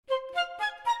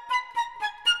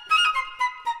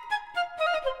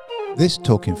This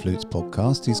Talking Flutes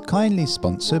podcast is kindly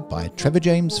sponsored by Trevor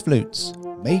James Flutes,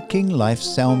 making life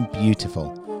sound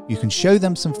beautiful. You can show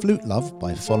them some flute love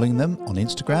by following them on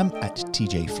Instagram at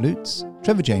TJ Flutes,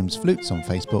 Trevor James Flutes on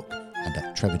Facebook, and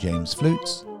at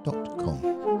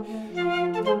trevorjamesflutes.com.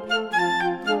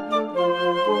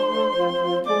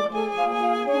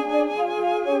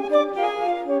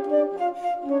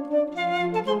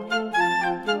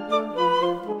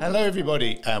 Hello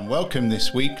everybody and welcome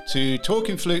this week to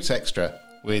Talking Flutes Extra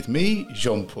with me,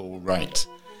 Jean-Paul Wright.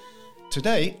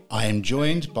 Today I am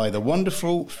joined by the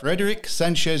wonderful Frederic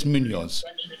Sanchez Munoz,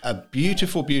 a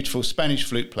beautiful, beautiful Spanish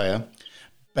flute player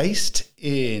based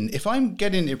in, if I'm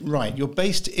getting it right, you're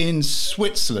based in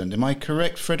Switzerland. Am I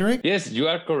correct, Frederic? Yes, you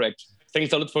are correct.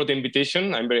 Thanks a lot for the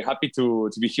invitation. I'm very happy to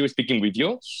be here speaking with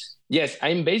you. Yes,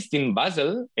 I'm based in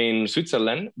Basel in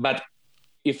Switzerland, but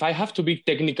if I have to be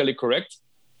technically correct,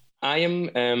 I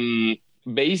am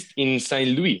based in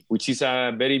Saint-Louis, which is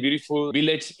a very beautiful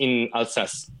village in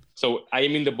Alsace. So I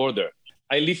am in the border.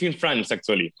 I live in France,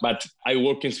 actually, but I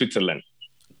work in Switzerland.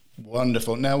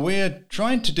 Wonderful. Now, we're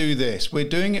trying to do this. We're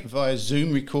doing it via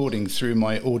Zoom recording through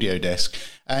my audio desk.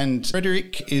 And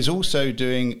Frederic is also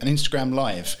doing an Instagram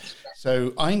Live.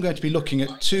 So I'm going to be looking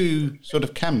at two sort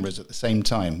of cameras at the same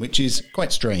time, which is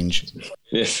quite strange.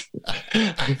 Yes,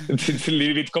 it's a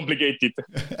little bit complicated.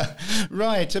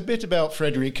 Right, a bit about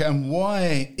Frederic and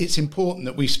why it's important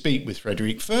that we speak with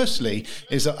Frederic. Firstly,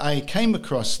 is that I came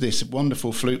across this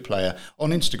wonderful flute player on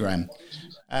Instagram.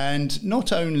 And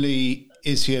not only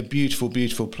is he a beautiful,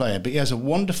 beautiful player, but he has a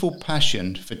wonderful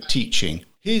passion for teaching.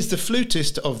 He is the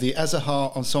flutist of the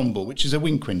Azahar Ensemble, which is a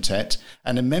wind quintet,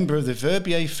 and a member of the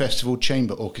Verbier Festival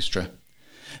Chamber Orchestra.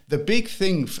 The big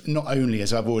thing, not only,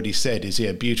 as I've already said, is he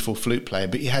a beautiful flute player,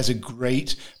 but he has a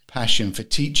great passion for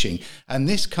teaching, and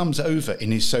this comes over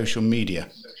in his social media.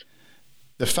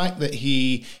 The fact that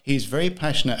he is very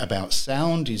passionate about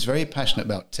sound, he's very passionate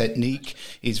about technique,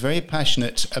 he's very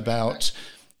passionate about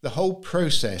the whole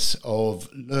process of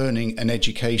learning and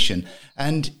education,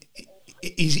 and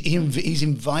he's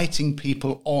inviting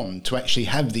people on to actually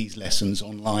have these lessons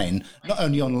online, not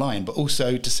only online, but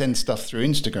also to send stuff through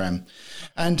Instagram.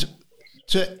 And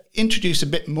to introduce a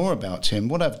bit more about him,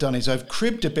 what I've done is I've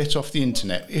cribbed a bit off the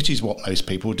internet. It is what most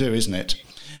people do, isn't it?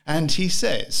 And he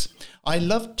says, I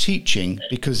love teaching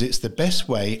because it's the best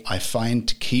way I find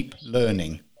to keep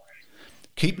learning.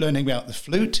 Keep learning about the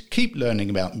flute, keep learning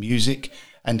about music,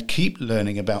 and keep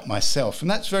learning about myself.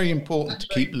 And that's very important, to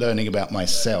keep learning about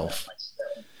myself.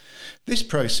 This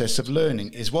process of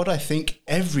learning is what I think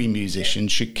every musician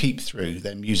should keep through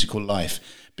their musical life,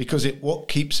 because it's what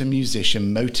keeps a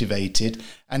musician motivated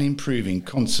and improving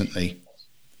constantly.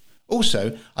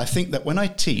 Also, I think that when I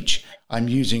teach, I'm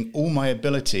using all my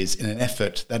abilities in an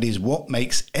effort that is what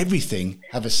makes everything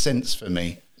have a sense for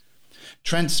me.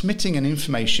 Transmitting an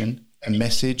information, a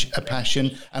message, a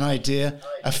passion, an idea,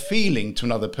 a feeling to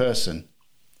another person.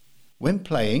 When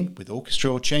playing with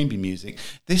orchestra or chamber music,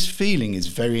 this feeling is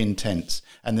very intense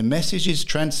and the message is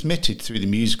transmitted through the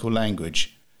musical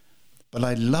language. But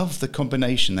I love the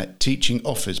combination that teaching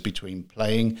offers between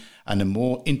playing and a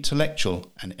more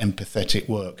intellectual and empathetic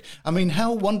work. I mean,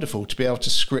 how wonderful to be able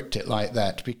to script it like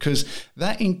that, because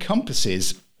that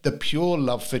encompasses the pure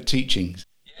love for teaching.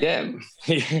 Yeah,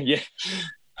 yeah.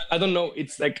 I don't know.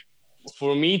 It's like,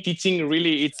 for me, teaching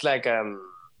really, it's like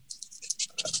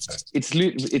it's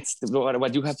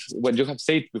what you have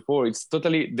said before. It's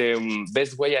totally the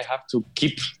best way I have to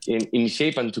keep in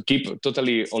shape and to keep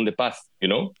totally on the path,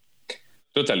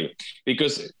 totally.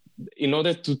 Because in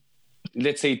order to,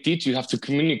 let's say, teach, you have to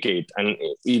communicate. And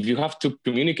if you have to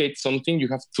communicate something, you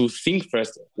have to think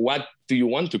first, what do you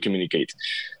want to communicate?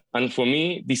 And for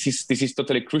me, this is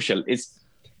totally crucial.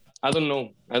 I don't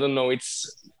know.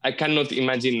 I cannot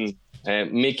imagine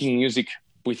making music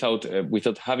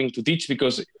without having to teach,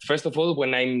 because first of all,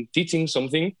 when I'm teaching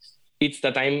something, it's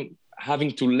that I'm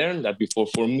having to learn that before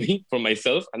for me, for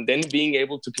myself, and then being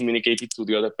able to communicate it to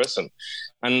the other person.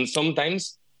 And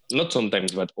sometimes, not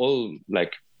sometimes, but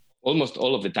almost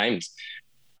all of the times,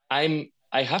 I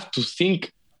have to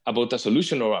think about a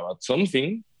solution or about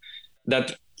something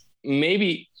that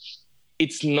maybe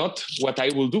it's not what I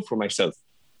will do for myself.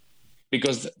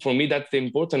 Because for me, that's the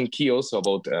important key also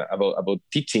about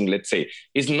teaching, let's say.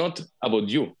 It's not about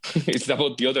you. It's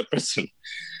about the other person.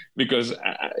 Because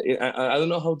I don't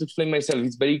know how to explain myself.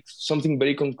 It's something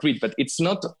very concrete, but it's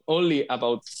not only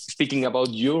about speaking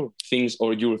about your things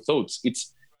or your thoughts.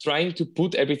 It's trying to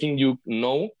put everything you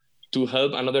know to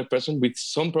help another person with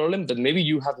some problem that maybe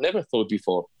you have never thought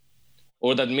before.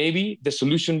 Or that maybe the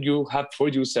solution you have for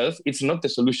yourself, it's not the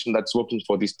solution that's working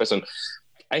for this person.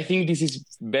 I think this is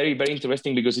very, very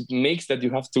interesting because it makes that you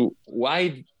have to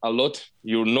widen a lot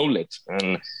your knowledge.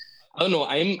 And I don't know,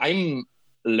 I'm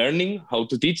learning how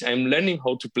to teach. I'm learning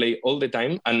how to play all the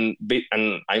time. And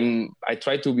I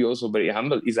try to be also very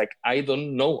humble. It's like, I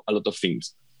don't know a lot of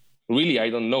things. Really, I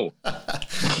don't know.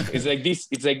 It's like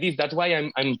this. That's why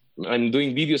I'm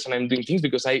doing videos and I'm doing things,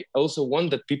 because I also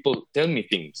want that people tell me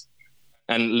things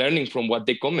and learning from what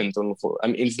they comment on. I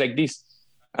mean, it's like this.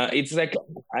 It's like,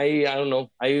 I don't know.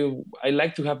 I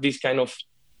like to have this kind of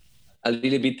a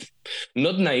little bit,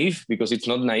 not naive, because it's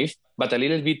not naive, but a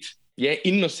little bit,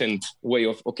 innocent way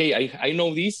of, okay, I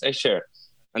know this, I share.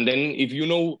 And then if you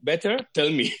know better, tell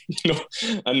me,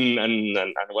 and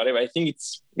whatever. I think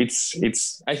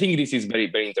I think this is very,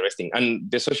 very interesting. And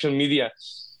the social media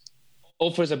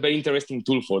offers a very interesting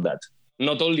tool for that.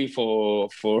 Not only for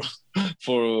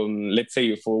let's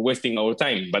say, for wasting our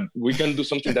time, but we can do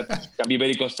something that can be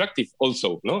very constructive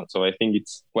also, no? So I think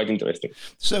it's quite interesting.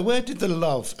 So where did the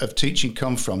love of teaching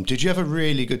come from? Did you have a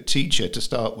really good teacher to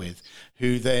start with,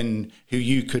 who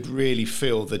you could really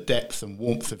feel the depth and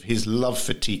warmth of his love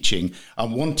for teaching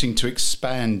and wanting to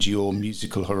expand your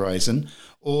musical horizon?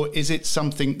 Or is it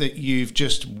something that you've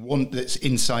just that's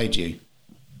inside you?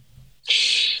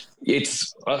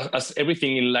 It's as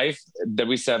everything in life,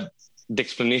 there is the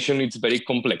explanation. It's very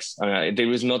complex.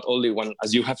 There is not only one,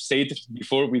 as you have said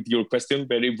before with your question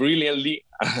very brilliantly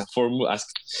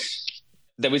asked.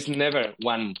 There is never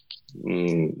one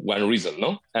reason,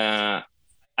 no?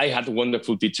 I had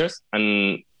wonderful teachers,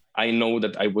 and I know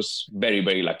that I was very,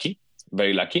 very lucky,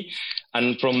 very lucky.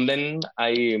 And from then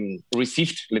I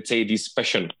received, let's say, this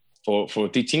passion for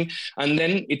teaching. And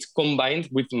then it's combined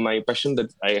with my passion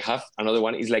that I have. Another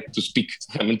one is like to speak.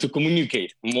 I mean, to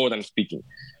communicate more than speaking.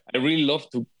 I really love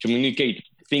to communicate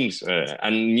things.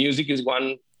 And music is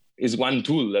one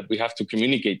tool that we have to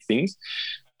communicate things.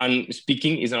 And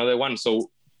speaking is another one. So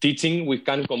teaching, we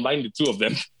can combine the two of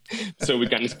them. So we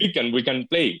can speak and we can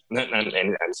play,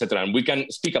 and etc. And we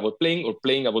can speak about playing or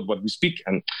playing about what we speak.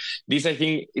 And this, I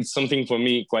think, it's something for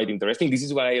me quite interesting. This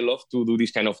is why I love to do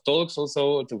this kind of talks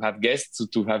also, to have guests,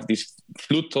 to have these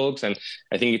flute talks. And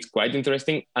I think it's quite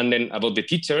interesting. And then about the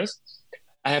teachers,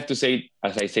 I have to say,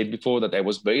 as I said before, that I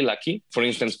was very lucky. For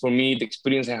instance, for me, the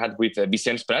experience I had with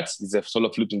Vicente Prats, he's a solo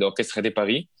flute in the Orchestre de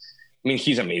Paris. I mean,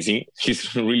 he's amazing.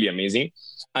 He's really amazing.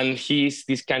 And he's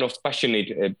this kind of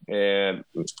passionate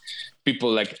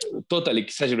people, like totally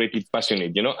exaggerated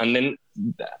passionate, And then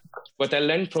what I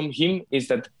learned from him is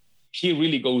that he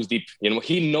really goes deep,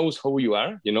 He knows how you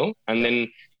are, And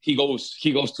then he goes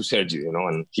to Sergio,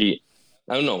 And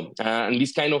I don't know. And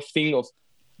this kind of thing of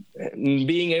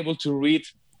being able to read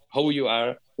how you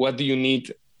are, what do you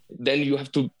need, then you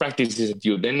have to practice it at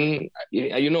you. Then,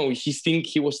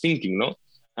 he was thinking, no?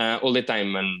 All the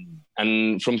time.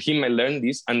 And from him, I learned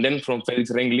this. And then from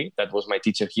Felix Rengli, that was my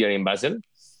teacher here in Basel,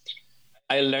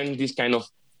 I learned this kind of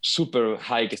super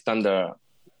high standard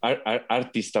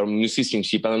artist or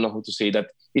musicianship. I don't know how to say that.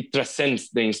 It transcends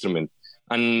the instrument.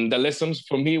 And the lessons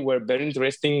for me were very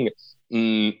interesting,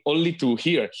 only to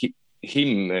hear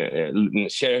him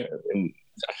share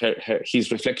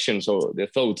his reflections or the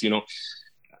thoughts,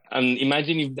 And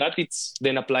imagine if that it's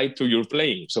then applied to your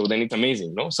playing. So then it's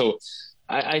amazing, no? So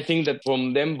I think that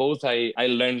from them both, I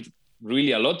learned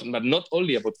really a lot, but not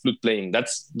only about flute playing.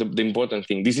 That's the important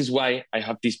thing. This is why I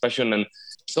have this passion, and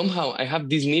somehow I have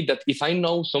this need that if I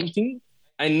know something,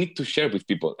 I need to share with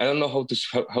people. I don't know how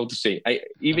to say.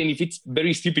 Even if it's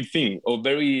very stupid thing or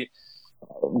very,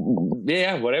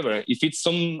 whatever. If it's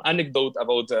some anecdote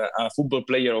about a football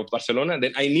player of Barcelona,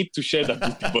 then I need to share that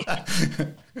with people.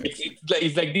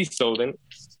 it's like this. So then,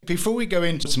 before we go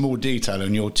into some more detail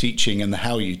on your teaching and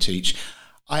how you teach,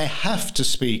 I have to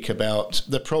speak about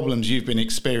the problems you've been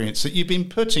experiencing, that you've been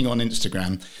putting on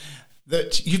Instagram,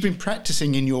 that you've been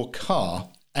practicing in your car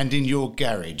and in your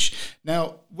garage.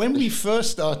 Now, when we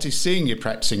first started seeing you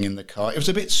practicing in the car, it was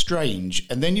a bit strange.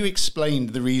 And then you explained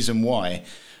the reason why.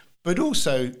 But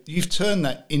also, you've turned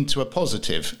that into a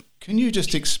positive. Can you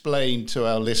just explain to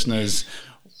our listeners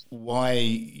why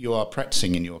you are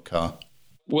practicing in your car?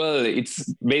 Well,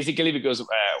 it's basically because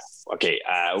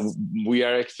we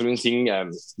are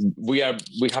experiencing we have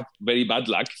very bad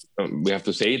luck. We have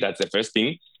to say that's the first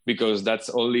thing, because that's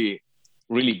only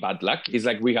really bad luck. It's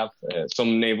like we have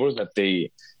some neighbors that they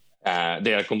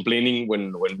are complaining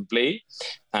when we play,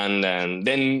 and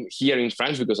then here in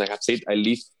France, because I have said I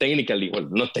live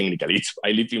not technically,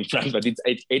 I live in France, but it's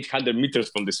 800 meters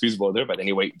from the Swiss border. But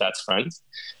anyway, that's France.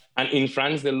 And in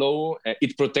France, the law,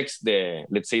 it protects the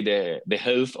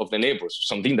health of the neighbors,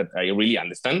 something that I really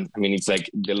understand. I mean, it's like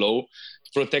the law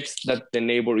protects that the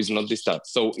neighbor is not disturbed.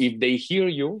 So if they hear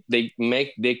you, they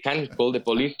can call the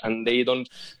police, and they don't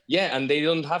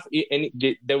have any.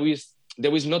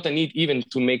 There is not a need even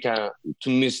to measure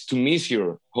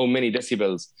how many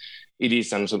decibels it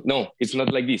is, and so no, it's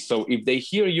not like this. So if they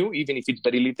hear you, even if it's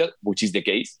very little, which is the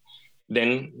case,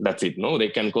 then that's it. No, they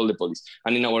can call the police.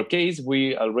 And in our case,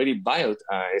 we already built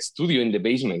a studio in the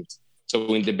basement.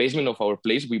 So in the basement of our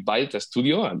place, we built a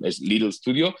studio, a little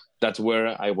studio. That's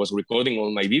where I was recording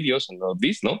all my videos and all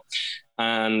this, no?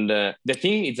 And the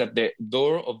thing is that the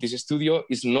door of this studio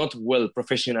is not well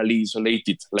professionally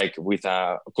isolated, like with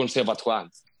a conservatoire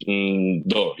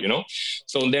door, you know?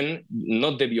 So then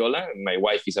not the viola, my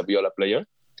wife is a viola player,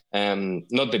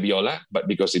 not the viola, but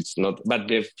because it's not, but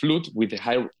the flute with the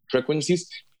high frequencies,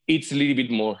 it's a little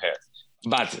bit more heard.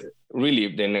 But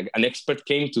really, then an expert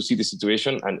came to see the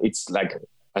situation, and it's like,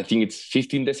 I think it's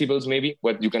 15 decibels maybe,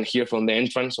 what you can hear from the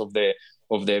entrance of the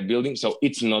building. So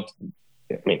it's not,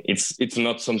 I mean, it's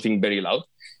not something very loud,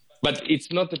 but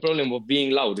it's not the problem of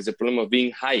being loud. It's a problem of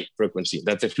being high frequency.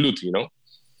 That's a flute, you know?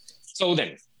 So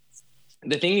then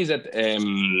the thing is that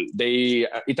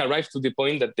it arrived to the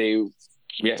point that they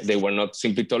were not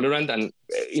simply tolerant. And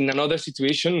in another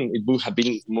situation, it would have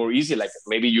been more easy. Like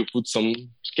maybe you put some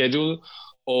schedule,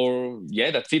 or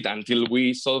that's it, until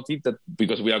we solve it. That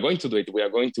because we are going to do it, we are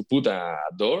going to put a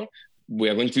door, we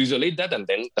are going to isolate that, and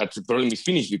then that problem is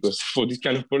finished. Because for this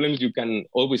kind of problems, you can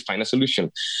always find a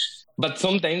solution. But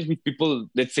sometimes with people,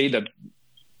 let's say that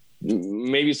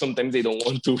maybe sometimes they don't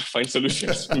want to find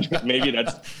solutions. Maybe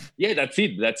that's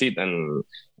it. And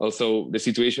also the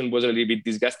situation was a little bit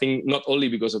disgusting, not only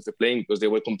because of the playing, because they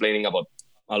were complaining about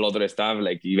a lot of stuff,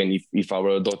 like even if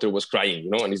our daughter was crying, you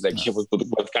know, and it's like,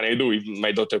 what can I do if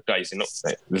my daughter cries, you know?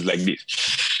 It's like this.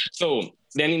 So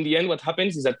then in the end, what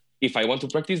happens is that if I want to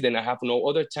practice, then I have no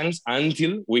other chance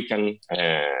until we can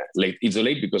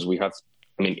isolate, because we have,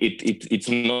 I mean, it's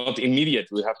not immediate.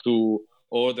 We have to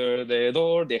order the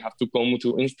door, they have to come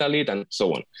to install it, and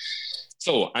so on.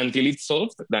 So until it's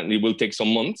solved, then it will take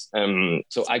some months.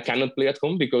 So I cannot play at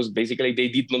home because basically they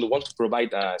did not want to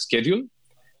provide a schedule.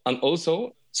 And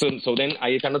also, so then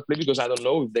I cannot play because I don't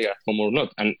know if they are at home or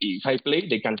not. And if I play,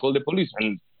 they can call the police.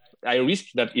 And I risk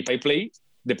that if I play,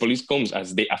 the police comes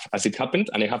as it happened,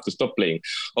 and I have to stop playing.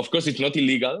 Of course, it's not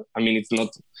illegal. I mean, it's not.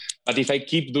 But if I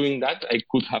keep doing that, I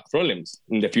could have problems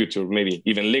in the future, maybe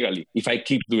even legally, if I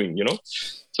keep doing, you know.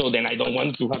 So then I don't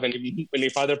want to have any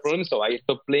further problems. So I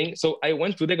stopped playing. So I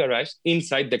went to the garage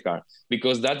inside the car,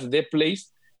 because that's the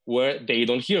place where they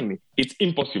don't hear me. It's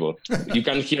impossible. You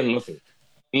can hear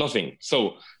nothing.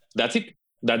 So that's it.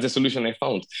 That's the solution I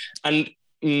found. And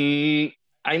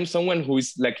I'm someone who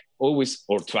is like always,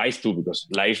 or tries to, because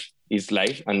life is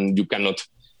life and you cannot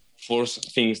force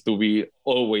things to be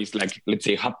always like, let's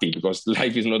say, happy, because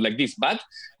life is not like this. But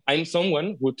I'm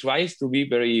someone who tries to be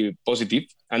very positive,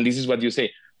 and this is what you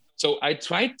say. So I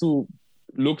try to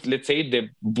look, let's say, the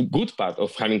good part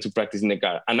of having to practice in the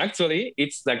car. And actually,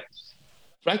 it's like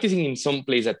practicing in some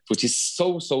place which is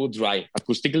so dry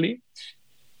acoustically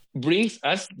brings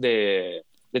us the,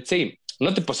 let's say,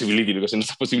 not the possibility, because it's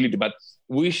not a possibility, but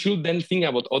we should then think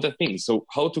about other things. So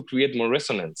how to create more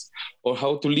resonance, or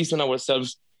how to listen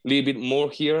ourselves a little bit more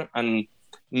here, and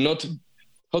not,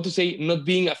 how to say, not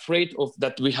being afraid of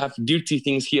that we have dirty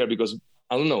things here, because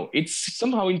I don't know, it's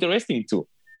somehow interesting too,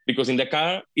 because in the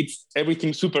car, it's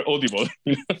everything super audible.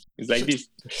 It's like this.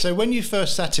 So when you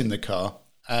first sat in the car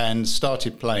and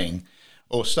started playing,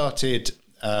 or started,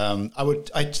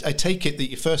 I take it that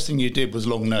the first thing you did was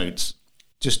long notes,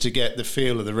 just to get the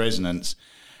feel of the resonance.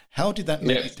 How did that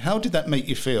make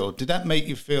you feel? Did that make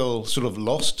you feel sort of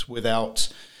lost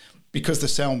because the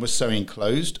sound was so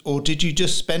enclosed, or did you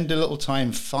just spend a little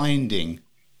time finding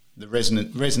the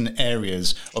resonant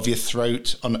areas of your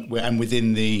throat and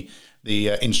within the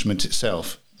instrument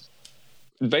itself?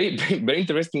 Very, very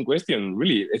interesting question.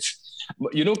 Really, it's,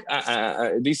 you know,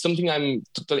 this is something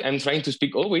I'm trying to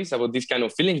speak always about, this kind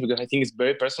of feelings, because I think it's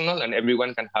very personal and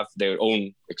everyone can have their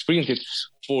own experiences.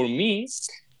 For me,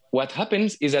 what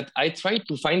happens is that I try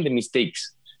to find the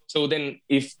mistakes. So then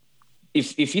if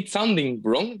it's sounding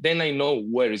wrong, then I know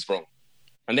where it's wrong.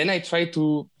 And then I try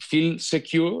to feel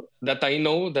secure that I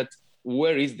know that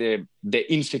where is the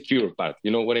insecure part.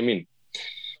 You know what I mean?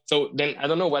 So then, I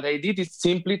don't know, what I did is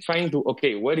simply trying to,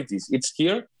 okay, where it is? It's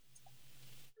here?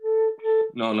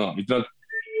 No, it's not.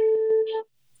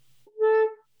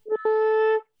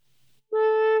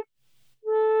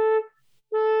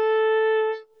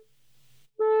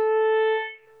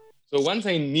 So once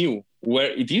I knew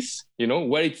where it is, you know,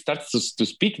 where it starts to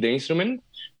speak the instrument,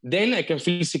 then I can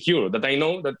feel secure, that I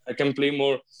know that I can play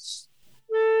more.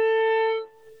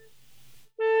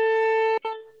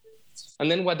 And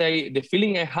then the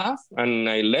feeling I have, and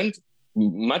I learned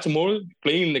much more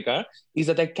playing in the car, is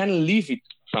that I can leave it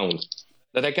sound.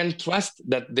 That I can trust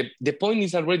that the point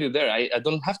is already there. I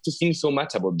don't have to think so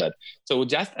much about that. So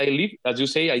just I leave, as you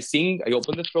say, I sing, I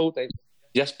open the throat, I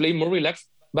just play more relaxed,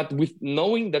 but with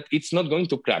knowing that it's not going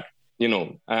to crack.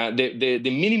 The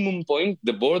minimum point,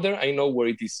 the border, I know where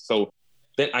it is. So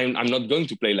then I'm not going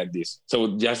to play like this.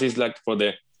 So just is like for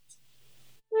the.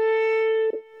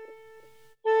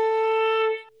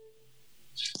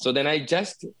 So then I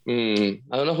just, I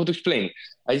don't know how to explain.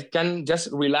 I can just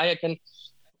rely.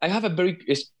 I have a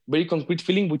very concrete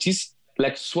feeling, which is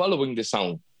like swallowing the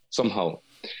sound somehow.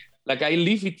 Like I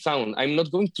leave it sound. I'm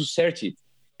not going to search it,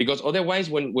 because otherwise,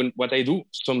 when what I do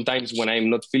sometimes when I'm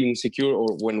not feeling secure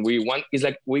or when we want is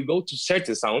like we go to search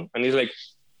the sound, and it's like,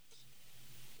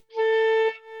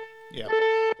 yeah.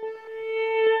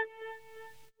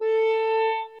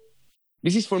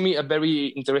 This is for me a very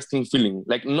interesting feeling,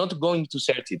 like not going to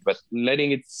search it, but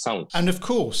letting it sound. And of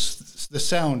course, the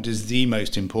sound is the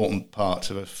most important part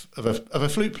of a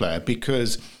flute player,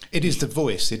 because it is the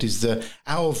voice, it is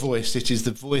our voice, it is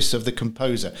the voice of the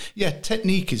composer. Yeah,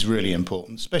 technique is really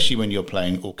important, especially when you're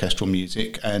playing orchestral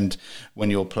music and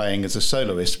when you're playing as a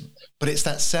soloist. But it's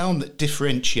that sound that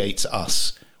differentiates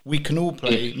us. We can all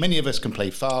play, many of us can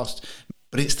play fast,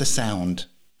 but it's the sound.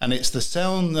 And it's the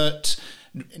sound that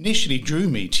initially drew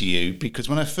me to you, because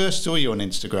when I first saw you on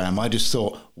Instagram, I just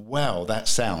thought, wow, that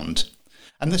sound.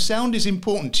 And the sound is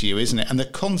important to you, isn't it? And the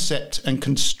concept and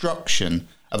construction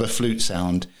of a flute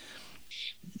sound.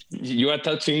 You are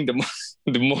touching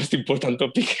the most important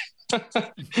topic.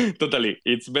 Totally.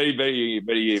 It's very, very,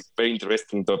 very, very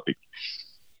interesting topic.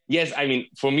 Yes, I mean,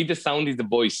 for me, the sound is the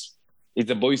voice. It's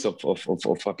the voice of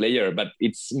a player, but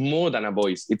it's more than a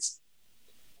voice.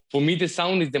 For me, the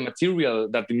sound is the material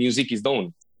that the music is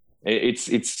done.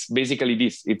 It's basically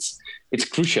this. It's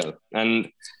crucial, and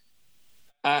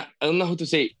I don't know how to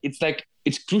say. It's like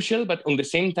it's crucial, but on the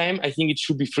same time, I think it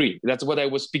should be free. That's what I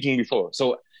was speaking before.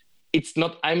 So it's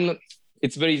not. I'm not.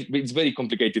 It's very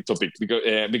complicated topic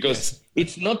because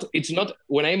yes. it's not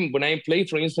when I play,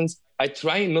 for instance, I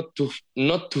try not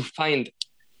to find.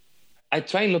 I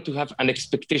try not to have an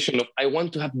expectation of I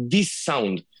want to have this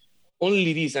sound,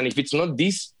 only this, and if it's not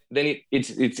this, then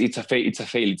it's a fail.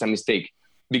 It's a mistake,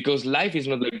 because life is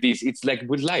not like this. It's like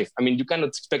with life. I mean, you cannot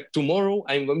expect tomorrow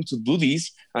I'm going to do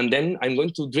this and then I'm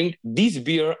going to drink this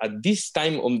beer at this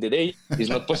time of the day. It's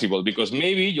not possible, because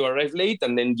maybe you arrive late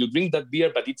and then you drink that beer,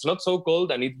 but it's not so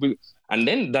cold, and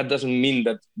then that doesn't mean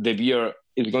that the beer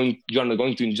you are not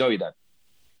going to enjoy that,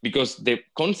 because the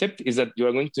concept is that you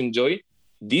are going to enjoy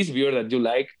this beer that you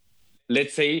like,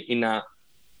 let's say in a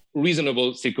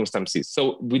reasonable circumstances.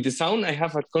 So with the sound, I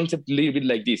have a concept a little bit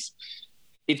like this.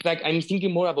 It's like I'm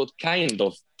thinking more about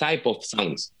type of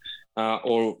sounds,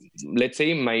 or let's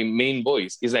say my main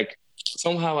voice is like,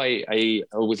 somehow I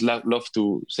always love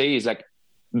to say is like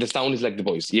the sound is like the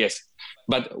voice. Yes.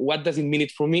 But what does it mean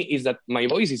it for me is that my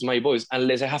voice is my voice.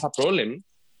 Unless I have a problem,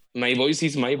 my voice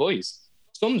is my voice.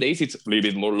 Some days it's a little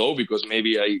bit more low because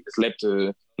maybe I slept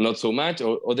not so much,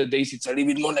 or other days it's a little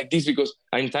bit more like this because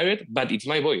I'm tired, but it's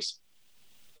my voice.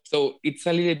 So it's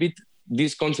a little bit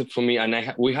this concept for me,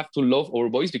 and we have to love our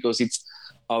voice because it's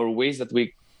our ways that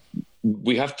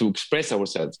we have to express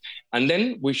ourselves, and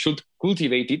then we should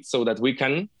cultivate it so that we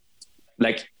can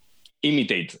like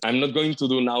imitate. I'm not going to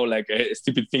do now like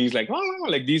stupid things like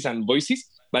like this and voices,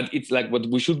 but it's like what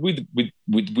we should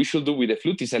we should do with the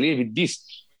flute is a little bit this.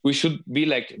 We should be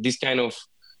like this kind of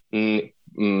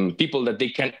people that they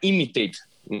can imitate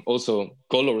also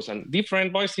colors and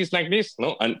different voices like this,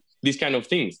 no, and these kind of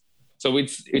things. So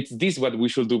it's this what we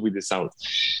should do with the sound.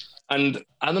 And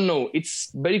I don't know,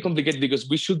 it's very complicated because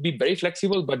we should be very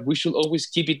flexible, but we should always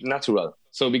keep it natural.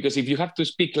 So because if you have to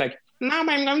speak like, no,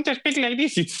 I'm going to speak like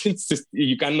this, it's just,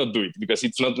 you cannot do it because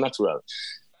it's not natural.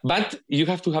 But you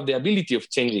have to have the ability of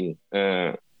changing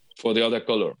for the other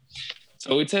color.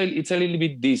 So it's a little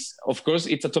bit this. Of course,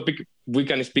 it's a topic we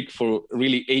can speak for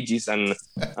really ages and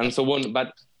so on.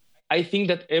 But I think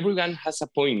that everyone has a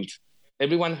point.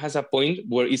 Everyone has a point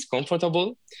where it's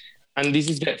comfortable. And this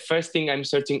is the first thing I'm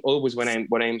searching always when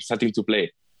I'm starting to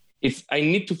play. I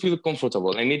need to feel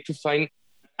comfortable. I need to find,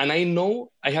 and I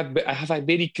know I have a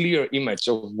very clear image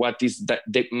of what is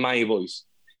my voice.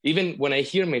 Even when I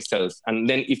hear myself, and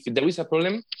then if there is a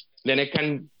problem, then I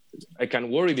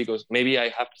can worry because maybe I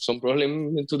have some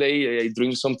problem today. I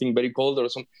drink something very cold or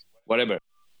some whatever.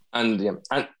 And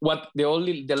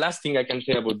the last thing I can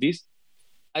say about this,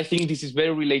 I think this is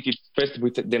very related first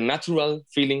with the natural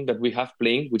feeling that we have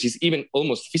playing, which is even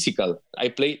almost physical. I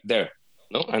play there,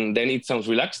 no, and then it sounds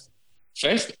relaxed.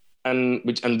 First, and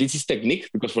this is technique,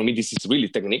 because for me this is really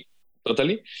technique,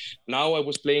 totally. Now I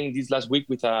was playing this last week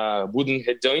with a wooden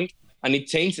head joint, and it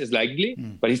changes slightly,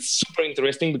 but it's super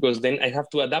interesting because then I have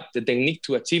to adapt the technique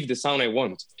to achieve the sound I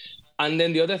want. And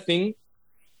then the other thing,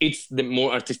 it's the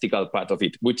more artistical part of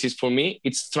it, which is for me,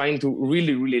 it's trying to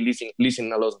really, really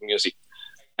listen a lot of music.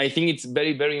 I think it's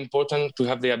very, very important to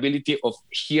have the ability of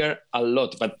hear a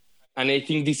lot, and I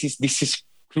think this is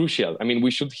crucial. I mean,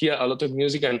 we should hear a lot of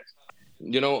music, and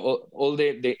all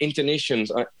the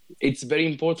intonations. It's very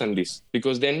important, this,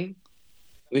 because then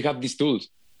we have these tools.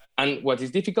 And what is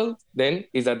difficult then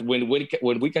is that when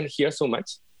we can hear so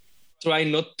much, try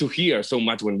not to hear so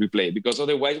much when we play, because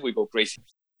otherwise we go crazy.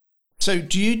 So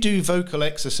do you do vocal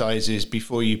exercises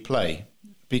before you play?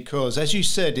 Because as you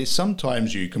said, it's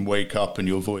sometimes you can wake up and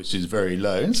your voice is very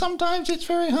low and sometimes it's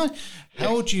very high.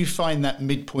 How do you find that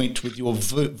midpoint with your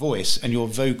voice and your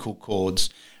vocal cords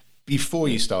before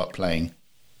you start playing?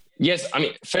 Yes, I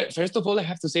mean, first of all, I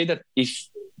have to say that if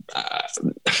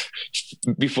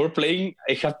before playing,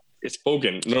 I have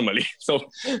spoken normally. So,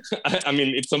 I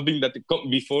mean, it's something that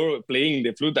before playing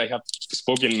the flute, I have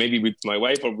spoken maybe with my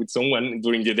wife or with someone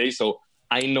during the day. So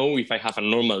I know if I have a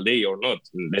normal day or not,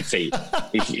 let's say.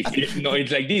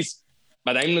 It's like this.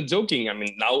 But I'm not joking. I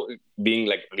mean, now being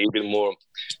like a little bit more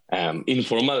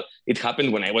informal, it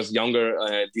happened when I was younger,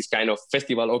 this kind of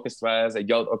festival orchestras,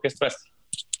 youth orchestras.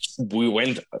 We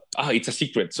went, it's a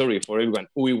secret, sorry for everyone.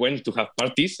 We went to have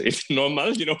parties, it's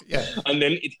normal, Yeah. And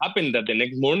then it happened that the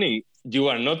next morning, you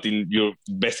are not in your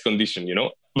best condition,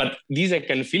 But this I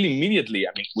can feel immediately.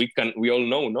 I mean, we all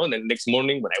know, no? The next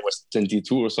morning when I was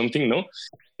 22 or something, no?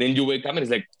 Then you wake up and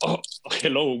it's like, oh,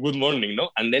 hello, good morning, no?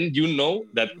 And then you know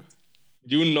that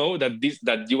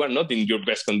you are not in your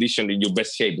best condition, in your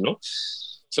best shape, no?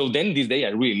 So then this day I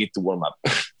really need to warm up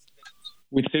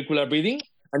with circular breathing.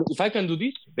 And if I can do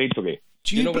this, it's okay.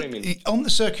 Do you know what I mean? On the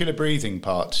circular breathing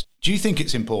part, do you think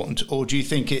it's important, or do you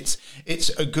think it's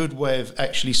a good way of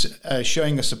actually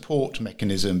showing a support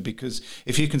mechanism? Because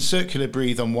if you can circular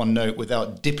breathe on one note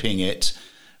without dipping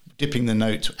the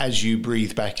note as you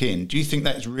breathe back in, do you think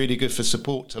that's really good for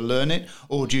support to learn it,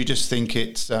 or do you just think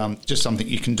it's just something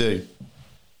you can do?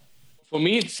 For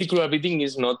me, circular breathing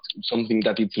is not something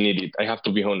that it's needed. I have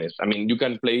to be honest. I mean, you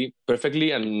can play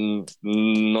perfectly and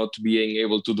not being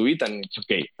able to do it, and it's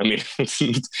okay. I mean,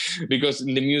 because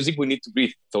in the music we need to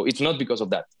breathe. So it's not because of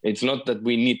that. It's not that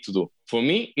we need to do. For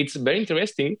me, it's very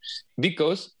interesting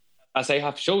because, as I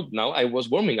have showed now, I was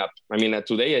warming up. I mean,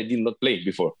 today I did not play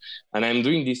before. And I'm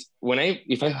doing this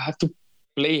if I have to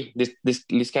play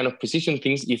this kind of precision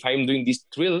things, if I'm doing this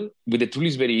trill, with the trill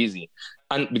is very easy.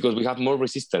 And because we have more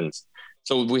resistance.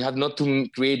 So we have not to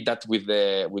create that with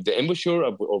the embouchure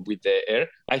or with the air.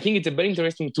 I think it's a very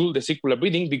interesting tool, the circular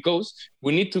breathing, because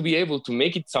we need to be able to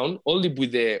make it sound only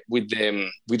with the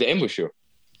embouchure.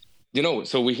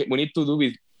 So we need to do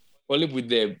it only with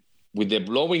the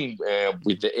blowing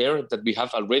with the air that we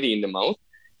have already in the mouth.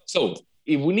 So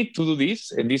if we need to do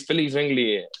this Felix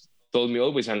Rengley told me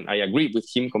always, and I agree with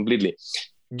him completely,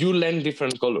 you learn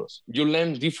different colors. You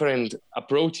learn different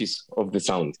approaches of the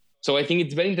sound. So I think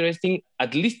it's very interesting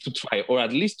at least to try, or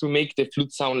at least to make the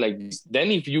flute sound like this. Then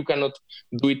if you cannot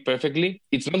do it perfectly,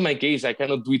 it's not my case. I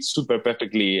cannot do it super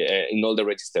perfectly in all the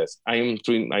registers. I'm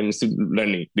still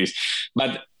learning this.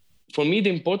 But for me,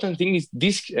 the important thing is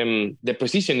this, the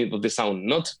precision of the sound,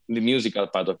 not the musical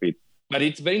part of it. But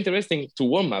it's very interesting to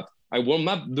warm up. I warm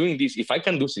up doing this. If I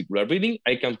can do circular breathing,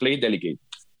 I can play delicate.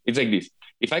 It's like this.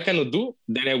 If I cannot do,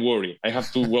 then I worry. I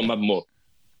have to warm up more.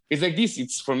 It's like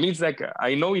this. For me, it's like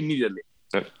I know immediately.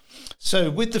 So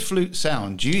with the flute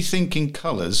sound, do you think in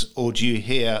colours, or do you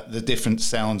hear the different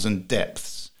sounds and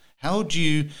depths? How do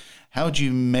you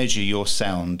measure your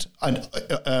sound? And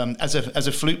as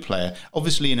a flute player,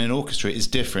 obviously in an orchestra it's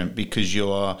different because you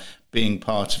are being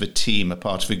part of a team, a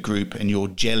part of a group, and you're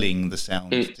gelling the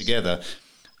sounds together.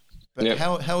 But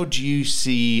how do you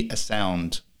see a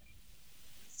sound?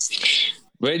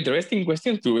 Very interesting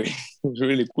question too. It's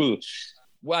really cool.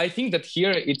 Well, I think that here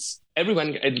it's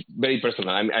everyone very personal.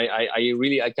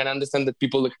 I can understand that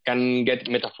people can get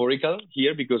metaphorical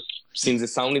here, because since the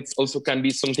sound it also can be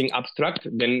something abstract,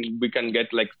 then we can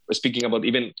get like speaking about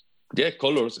even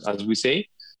colors, as we say,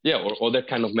 or other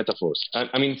kind of metaphors.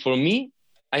 I mean, for me,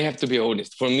 I have to be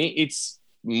honest. For me, it's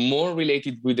more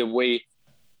related with the way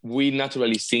we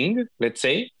naturally sing, let's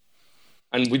say,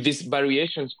 and with these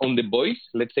variations on the voice,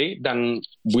 let's say, than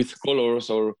with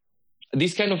colors or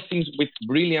these kind of things with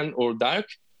brilliant or dark.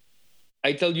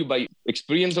 I tell you by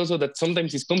experience also that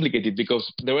sometimes it's complicated,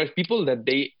 because there are people that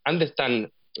they understand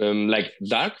like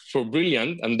dark for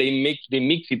brilliant, and they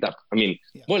mix it up. I mean,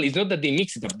 well, it's not that they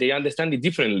mix it up; they understand it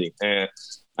differently,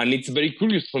 and it's very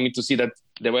curious for me to see that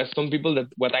there were some people that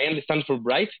what I understand for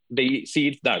bright, they see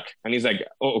it dark, and it's like,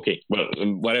 oh, okay, well,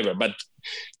 whatever. But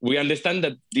we understand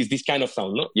that this kind of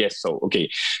sound, no? Yes, so okay.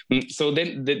 So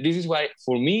then this is why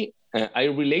for me I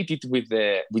relate it with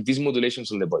these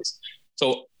modulations on the voice.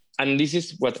 So. And this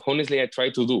is what, honestly, I try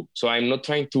to do. So I'm not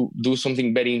trying to do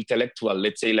something very intellectual.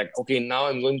 Let's say like, okay, now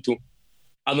I'm going to,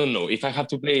 I don't know, if I have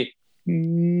to play.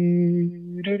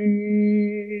 And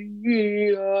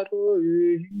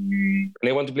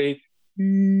I want to play.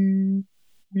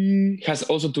 It has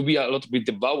also to be a lot with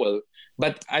the vowel.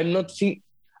 But I'm not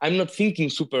thinking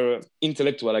super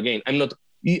intellectual again. I'm not,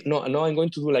 no, I'm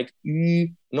going to do like,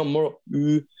 no more.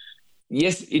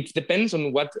 Yes, it depends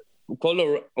on what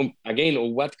color again,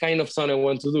 or what kind of sound I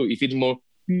want to do. If it's more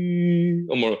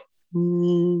or more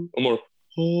or more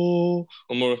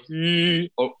or more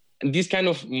or this kind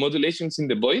of modulations in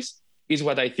the voice is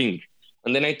what I think,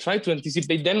 and then I try to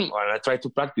anticipate them, or I try to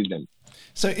practice them.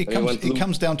 So it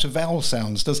comes down to vowel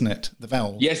sounds, doesn't it? The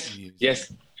vowels.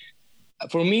 Yes.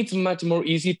 For me, it's much more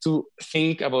easy to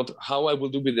think about how I will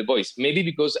do with the voice. Maybe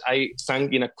because I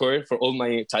sang in a choir for all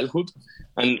my childhood,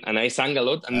 and I sang a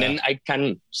lot, and then I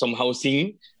can somehow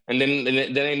sing, and then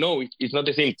I know it's not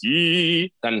the same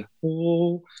than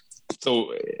oh.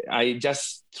 So I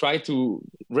just try to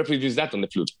reproduce that on the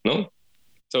flute, no?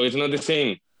 So it's not the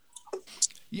same.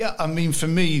 Yeah, I mean, for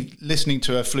me, listening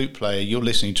to a flute player, you're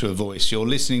listening to a voice, you're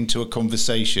listening to a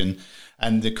conversation,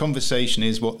 and the conversation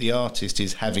is what the artist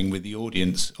is having with the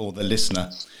audience or the listener.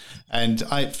 And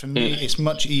for me, it's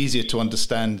much easier to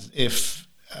understand if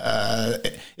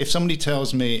somebody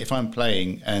tells me, if I'm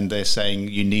playing and they're saying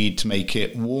you need to make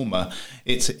it warmer,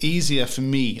 it's easier for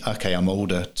me, okay, I'm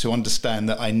older, to understand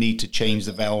that I need to change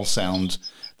the vowel sound,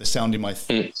 the sound in my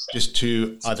throat, just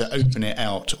to either open it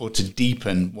out or to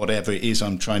deepen whatever it is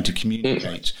I'm trying to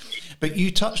communicate. But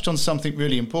you touched on something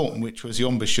really important, which was the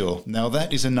embouchure. Now,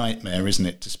 that is a nightmare, isn't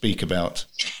it, to speak about?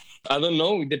 I don't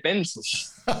know. It depends.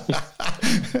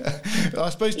 I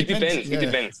suppose it depends. It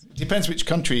depends. It depends which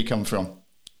country you come from.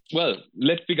 Well,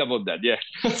 let's speak about that, yeah.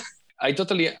 I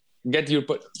totally get your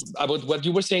point about what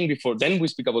you were saying before. Then we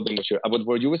speak about the embouchure. About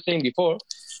what you were saying before,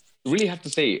 you really have to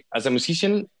say, as a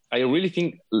musician, I really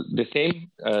think the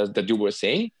same that you were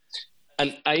saying.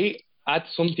 And I add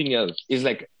something else. It's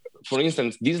like, for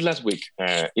instance, this last week,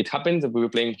 it happened that we were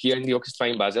playing here in the orchestra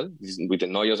in Basel, with the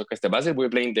Neues Orchester Basel. We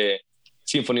were playing the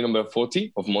Symphony number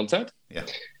 40 of Mozart. Yeah.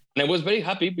 And I was very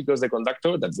happy because the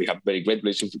conductor, that we have very great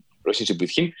relationship with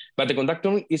him, but the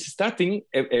conductor is starting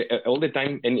all the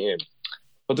time, and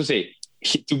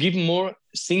to give more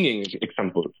singing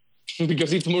examples.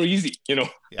 Because it's more easy,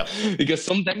 Yeah. Because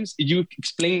sometimes you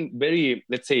explain very,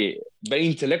 let's say, very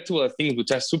intellectual things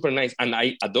which are super nice, and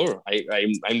I adore.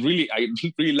 I really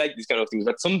like these kind of things.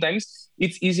 But sometimes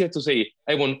it's easier to say,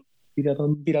 I want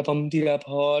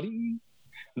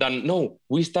than no.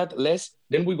 We start less,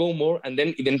 then we go more, and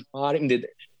then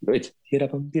it's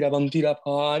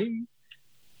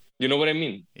you know what I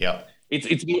mean? Yeah.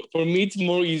 It's for me. It's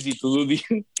more easy to do this.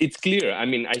 It's clear. I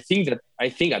mean, I think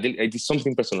it is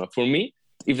something personal for me.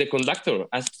 If the conductor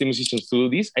asks the musicians to do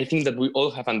this, I think that we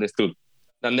all have understood.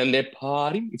 And then they're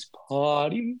partying. It's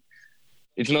partying.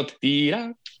 It's not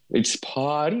tira. It's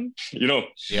partying.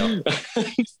 Yeah.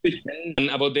 And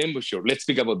about the embouchure, let's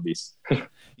speak about this.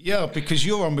 Yeah, because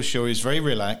your embouchure is very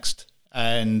relaxed.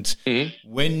 And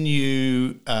when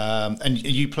you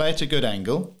you play at a good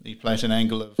angle, you play at an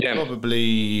angle of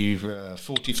probably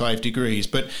 45 degrees.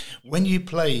 But when you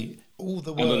play, all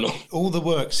the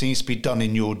work seems to be done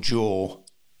in your jaw.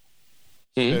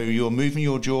 So you're moving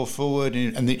your jaw forward,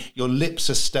 and your lips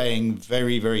are staying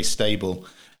very, very stable.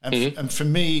 And for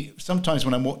me, sometimes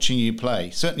when I'm watching you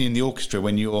play, certainly in the orchestra,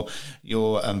 when you're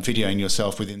videoing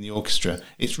yourself within the orchestra,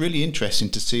 it's really interesting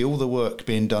to see all the work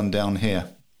being done down here.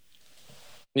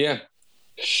 Yeah.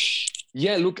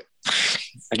 Look,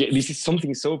 again, this is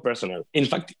something so personal. In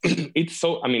fact, it's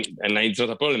so. I mean, and it's not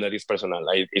a problem that it's personal.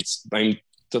 I'm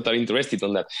totally interested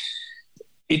on that.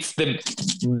 It's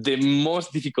the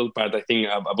most difficult part, I think,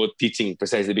 about teaching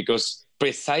precisely because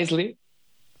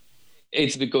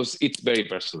it's very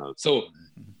personal. So,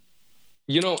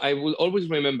 I will always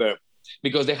remember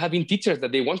because there have been teachers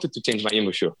that they wanted to change my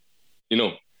embouchure.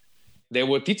 There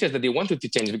were teachers that they wanted to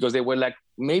change because they were like,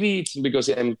 maybe it's because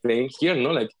I'm playing here,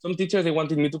 no? Like some teachers, they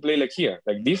wanted me to play like here,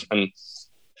 like this, and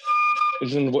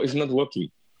it's not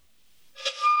working.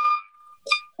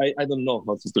 I don't know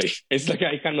how to play. It's like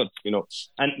I cannot,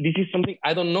 And this is something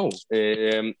I don't know.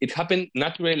 It happened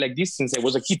naturally like this since I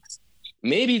was a kid.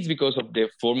 Maybe it's because of the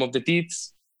form of the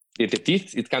teeth. the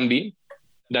teeth, it can be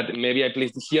that maybe I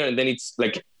place this here and then it's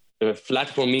like flat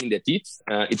for me in the teeth.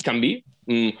 It can be.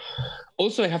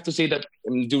 Also, I have to say that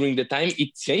during the time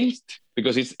it changed,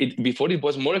 because before it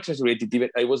was more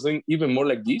exaggerated. I was doing even more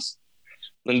like this.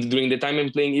 And during the time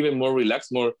I'm playing even more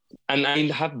relaxed, and I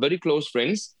have very close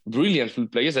friends, brilliant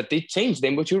flute players, that they change the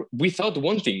embouchure without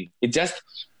wanting. It just,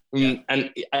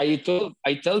 and I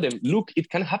tell them, look, it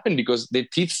can happen because the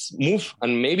teeth move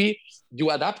and maybe you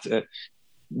adapt.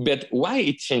 But why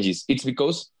it changes? It's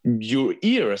because your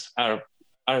ears are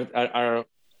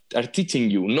teaching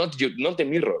you, not the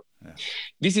mirror. Yeah.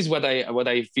 This is what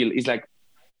I feel. It's like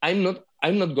I'm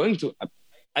going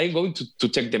to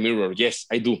check the mirror. Yes,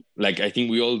 I do. Like I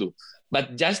think we all do.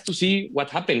 But just to see what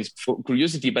happens for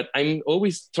curiosity. But I'm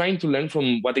always trying to learn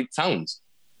from what it sounds.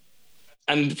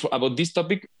 And about this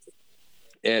topic,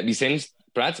 Vicente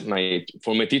Prat, my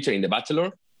former teacher in the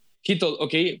Bachelor, he told,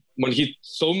 okay, when he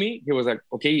saw me, he was like,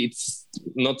 okay, it's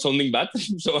not sounding bad.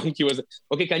 So he was,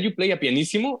 okay, can you play a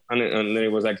pianissimo? And then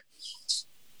it was like,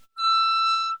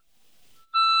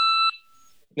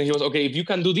 then he was, okay, if you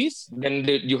can do this, then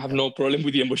you have no problem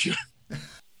with the embouchure.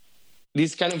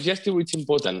 This kind of gesture is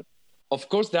important. Of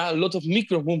course, there are a lot of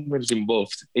micro movements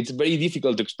involved. It's very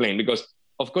difficult to explain because,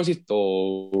 of course, it's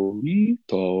to.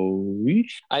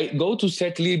 I go to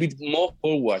set a little bit more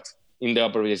forward in the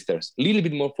upper registers, a little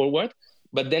bit more forward,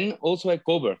 but then also I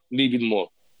cover a little bit more.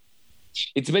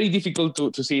 It's very difficult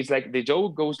to see. It's like the jaw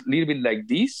goes a little bit like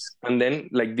this and then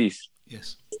like this.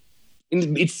 Yes.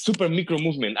 It's super micro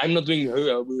movement. I'm not doing a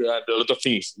lot of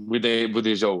things with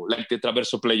the jaw, like the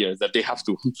traverso players that they have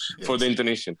to for the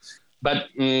intonation. But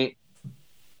I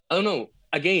don't know.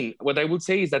 Again, what I would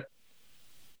say is that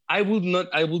I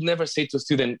would never say to a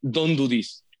student, don't do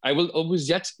this. I will always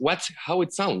just watch how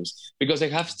it sounds, because I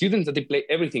have students that they play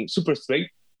everything super straight.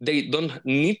 They don't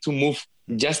need to move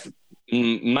just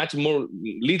much more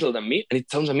little than me, and it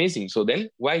sounds amazing. So then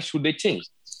why should they change?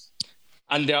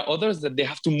 And there are others that they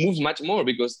have to move much more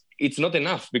because it's not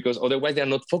enough, because otherwise they are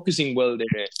not focusing well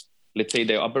let's say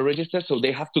the upper register. So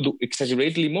they have to do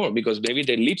exaggerately more because maybe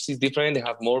their lips is different. They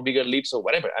have more bigger lips or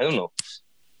whatever. I don't know.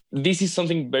 This is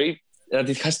something that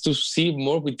it has to see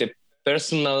more with the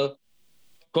personal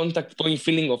contact point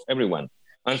feeling of everyone.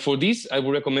 And for this, I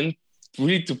would recommend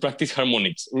really to practice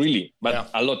harmonics, really, but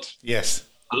a lot. Yes.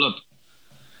 A lot.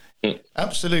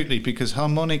 Absolutely, because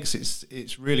harmonics,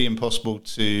 it's really impossible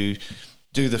to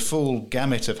do the full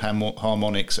gamut of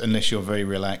harmonics unless you're very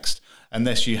relaxed,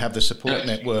 unless you have the support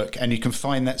network and you can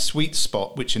find that sweet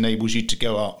spot which enables you to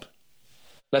go up.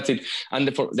 That's it.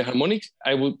 And for the harmonics,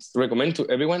 I would recommend to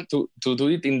everyone to do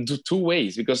it in two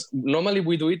ways, because normally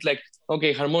we do it like,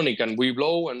 okay, harmonic, and we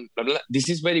blow and blah, blah. This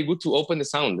is very good to open the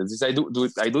sound. I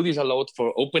do this a lot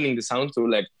for opening the sound to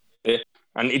like,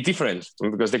 and it's different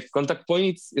because the contact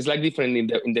point is like different.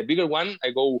 In the bigger one,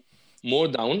 I go more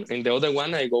down, and the other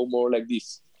one, I go more like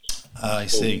this. I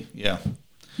see. Yeah.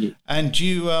 And do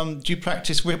you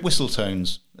practice whistle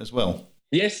tones as well?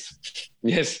 Yes.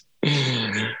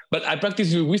 But I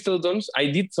practice with whistle tones. I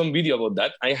did some video about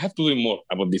that. I have to do more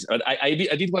about this. But I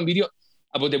did one video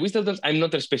about the whistle tones. I'm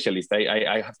not a specialist.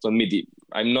 I have to admit it.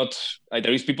 I'm not.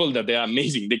 There is people that they are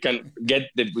amazing. They can get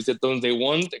the whistle tones they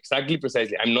want exactly,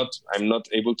 precisely. I'm not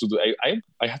able to do.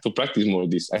 I have to practice more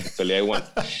of this. Actually, I want.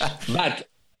 But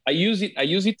I use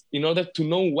it in order to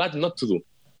know what not to do.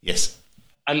 Yes.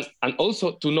 And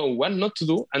also to know what not to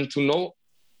do, and to know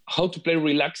how to play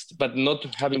relaxed, but not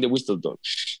having the whistle tone.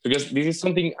 Because this is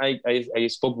something I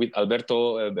spoke with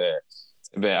Alberto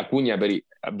Acuña,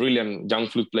 a brilliant young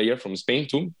flute player from Spain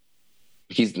too.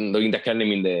 He's doing the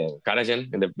academy in the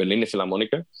Karajan, in the Berlin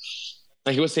Philharmoniker.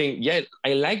 And he was saying, yeah,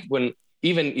 I like when,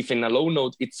 even if in a low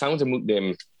note, it sounds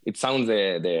the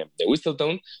whistle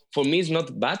tone. For me, it's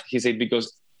not bad, he said,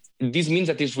 because this means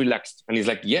that it's relaxed. And he's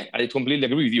like, yeah, I completely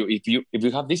agree with you. If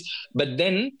you have this, but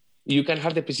then you can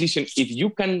have the position. If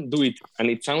you can do it and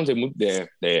it sounds the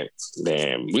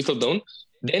whistle tone,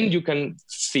 then you can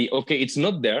see, okay, it's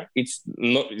not there. It's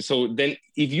not. So then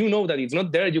if you know that it's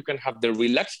not there, you can have the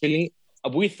relaxed feeling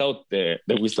without the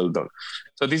whistle tone.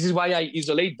 So this is why I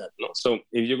isolate that. No? So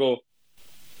if you go,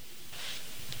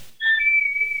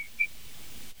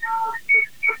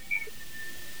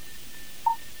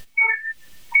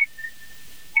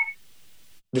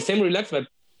 the same relax, but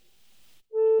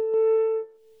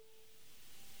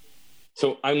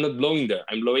so I'm not blowing there.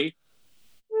 I'm blowing.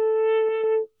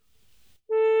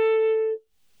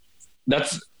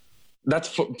 That's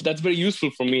very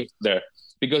useful for me there,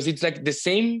 because it's like the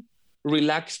same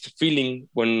relaxed feeling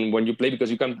when you play,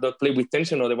 because you cannot play with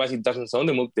tension, otherwise it doesn't sound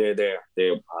the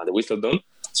whistle tone.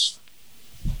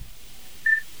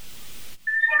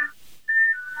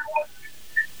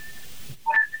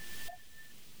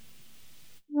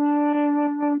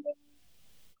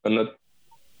 I'm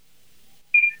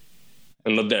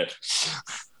not there.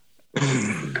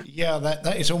 Yeah,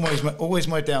 that is always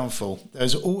my downfall.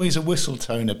 There's always a whistle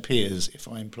tone appears if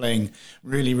I'm playing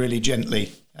really, really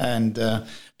gently. And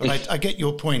but I get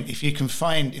your point. If you can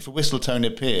find if a whistle tone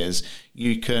appears,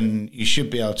 you should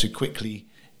be able to quickly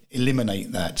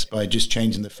eliminate that by just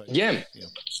changing the phase. Yeah.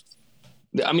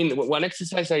 I mean, one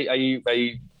exercise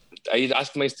I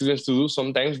ask my students to do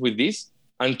sometimes with this,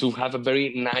 and to have a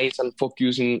very nice and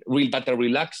focusing,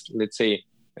 relaxed, let's say,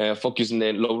 focus in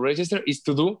the low register, is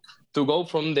to go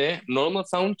from the normal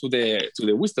sound to the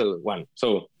whistle one.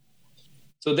 So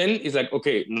then it's like,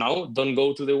 okay, now don't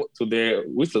go to the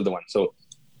whistle one. So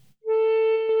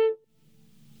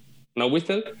now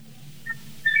whistle.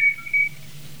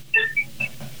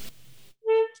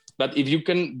 But if you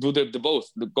can do the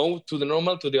both, go to the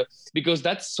normal because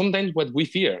that's sometimes what we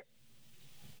fear.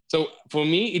 So for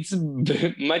me, it's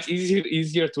much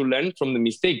easier to learn from the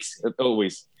mistakes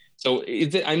always. So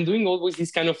I'm doing always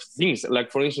these kind of things,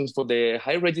 like for instance, for the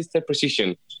high register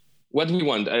precision, what we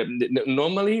want.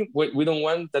 Normally, we don't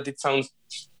want that it sounds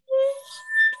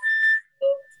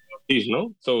this,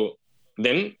 no? So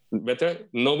then better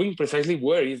knowing precisely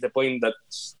where is the point that,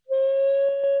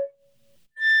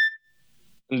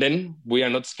 and then we are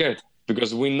not scared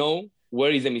because we know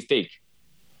where is the mistake,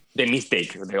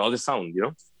 the other sound, you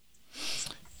know?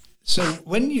 So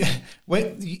when you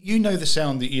know the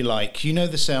sound that you like, you know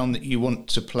the sound that you want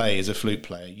to play as a flute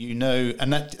player, you know,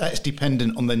 and that's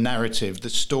dependent on the narrative, the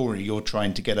story you're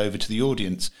trying to get over to the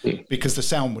audience, because the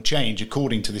sound will change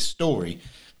according to this story.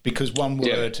 Because one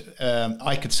word,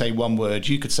 I could say one word,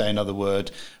 you could say another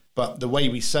word, but the way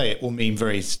we say it will mean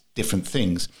very different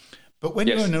things. But when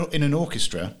you're in an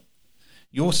orchestra,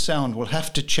 your sound will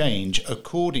have to change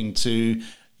according to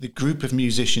the group of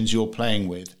musicians you're playing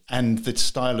with and the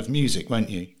style of music, won't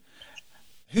you?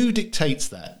 Who dictates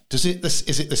that? Is it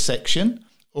the section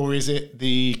or is it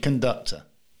the conductor?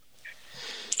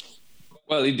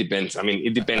 Well, it depends. I mean,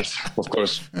 it depends, of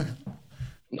course.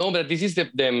 No, but this is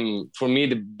for me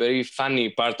the very funny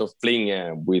part of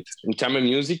playing with chamber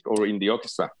music or in the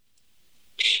orchestra.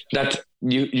 That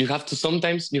you have to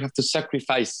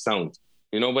sacrifice sound.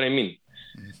 You know what I mean?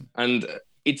 Mm-hmm. And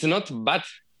it's not bad.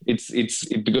 It's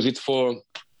because it's for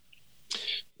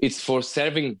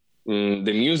serving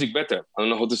the music better. I don't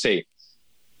know how to say.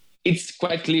 It's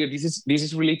quite clear. This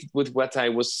is related with what I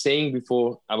was saying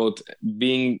before about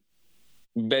being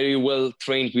very well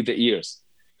trained with the ears,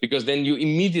 because then you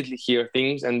immediately hear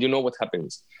things and you know what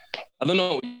happens. I don't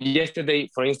know. Yesterday,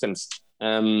 for instance,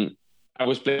 I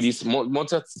was playing this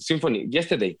Mozart symphony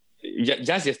yesterday,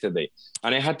 just yesterday,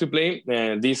 and I had to play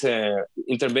this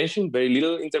intervention, very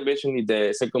little intervention in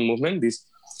the second movement.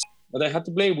 But I had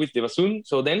to play with the bassoon.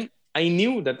 So then I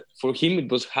knew that for him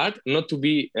it was hard not to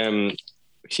be.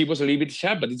 She was a little bit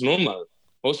sharp, but it's normal.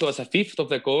 Also, as a fifth of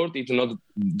the chord, it's not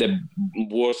the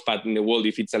worst part in the world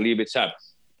if it's a little bit sharp.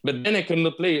 But then I could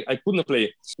not play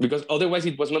because otherwise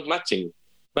it was not matching.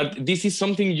 But this is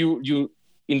something you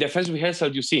in the first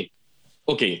rehearsal you see.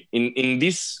 Okay, in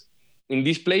this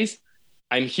place,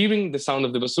 I'm hearing the sound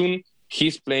of the bassoon.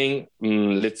 He's playing,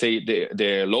 let's say,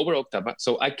 the lower octave.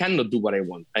 So I cannot do what I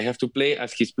want. I have to play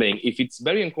as he's playing. If it's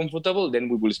very uncomfortable, then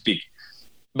we will speak.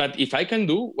 But if I can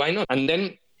do, why not? And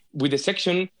then with the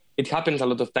section, it happens a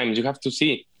lot of times. You have to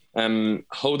see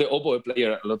how the oboe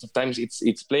player, a lot of times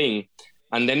it's playing.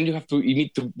 And then you have to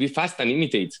be fast and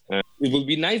imitate. It will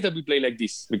be nice that we play like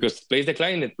this because it plays the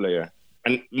clarinet player.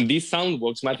 And this sound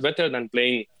works much better than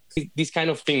playing these kind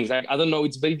of things. I don't know.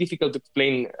 It's very difficult to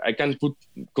explain. I can't put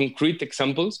concrete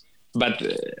examples. But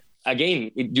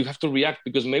again, you have to react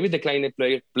because maybe the clarinet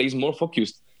player plays more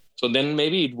focused. So then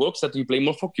maybe it works that you play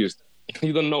more focused.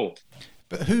 You don't know.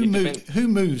 But who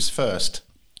moves first?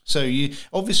 So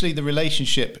obviously the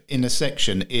relationship in a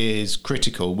section is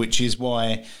critical, which is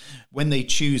why when they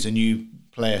choose a new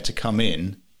player to come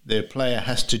in, the player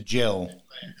has to gel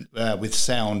with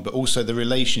sound, but also the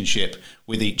relationship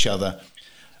with each other.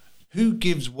 Who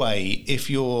gives way if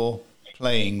you're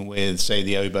playing with, say,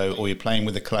 the oboe or you're playing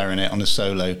with the clarinet on a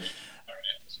solo?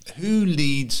 Who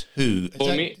leads who?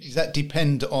 Does that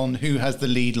depend on who has the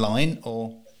lead line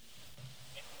or?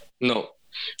 No.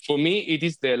 For me, it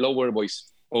is the lower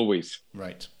voice, always.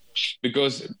 Right.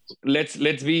 Because let's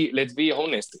be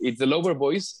honest. It's the lower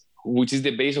voice, which is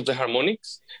the base of the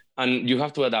harmonics, and you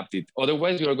have to adapt it.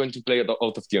 Otherwise, you are going to play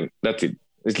out of tune. That's it.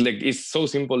 It's so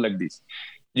simple like this.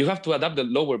 You have to adapt the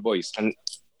lower voice, and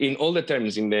in all the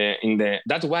terms,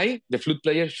 that's why the flute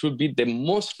player should be the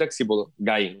most flexible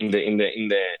guy in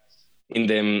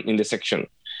the section,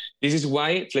 This is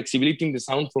why flexibility in the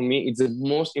sound for me is the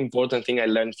most important thing I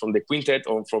learned from the quintet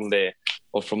or from the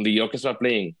orchestra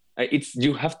playing. It's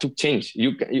you have to change.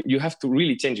 You have to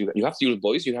really change. You have your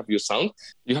voice. You have your sound.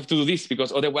 You have to do this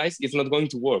because otherwise it's not going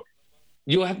to work.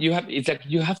 It's like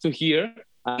you have to hear,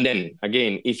 and then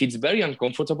again, if it's very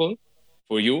uncomfortable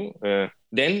for you,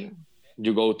 then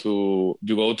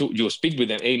you speak with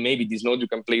them. Hey, maybe this note you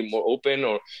can play more open,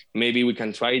 or maybe we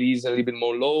can try this a little bit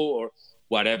more low, or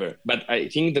whatever. But I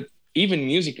think that even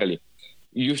musically,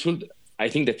 I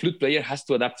think the flute player has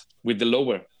to adapt with the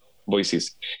lower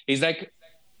voices. It's like,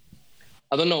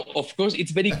 I don't know. Of course,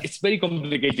 it's very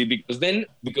complicated because then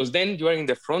you are in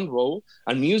the front row,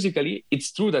 and musically,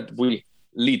 it's true that we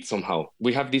lead somehow.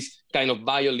 We have this kind of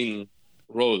violin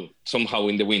role somehow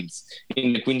in the winds.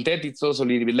 In the quintet, it's also a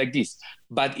little bit like this,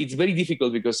 but it's very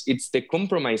difficult because it's the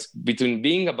compromise between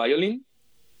being a violin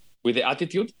with the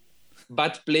attitude,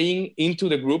 but playing into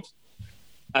the group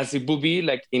as it would be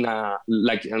like in a,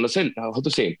 like, I don't know how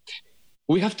to say.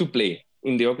 We have to play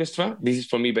in the orchestra. This is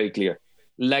for me very clear.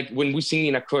 Like when we sing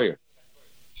in a choir.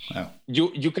 Wow.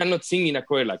 You cannot sing in a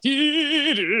choir like this.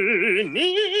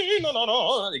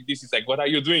 Is like, what are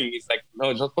you doing? It's like,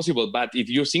 no, it's not possible. But if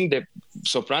you sing the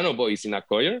soprano voice in a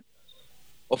choir,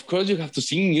 of course you have to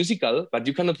sing musical, but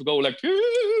you cannot go like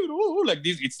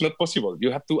this. It's not possible.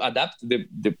 You have to adapt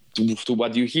to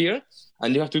what you hear,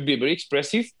 and you have to be very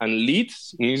expressive and lead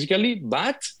musically,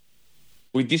 but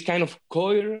with this kind of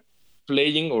choir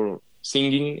playing or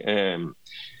singing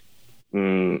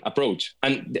approach.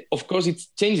 And of course it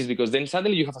changes because then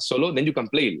suddenly you have a solo, then you can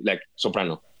play like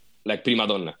soprano, like prima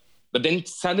donna, but then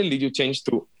suddenly you change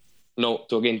to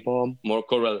again pom, more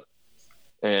choral,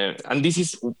 and this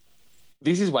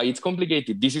is why it's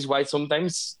complicated. This is why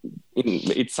sometimes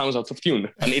it sounds out of tune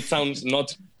and it sounds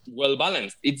not well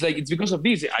balanced. It's because of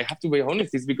this. I have to be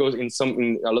honest. It's because in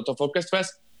a lot of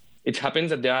orchestras it happens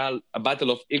that there are a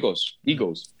battle of egos.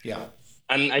 Yeah.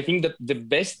 And I think that the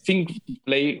best thing to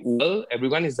play well,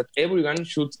 everyone, is that everyone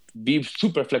should be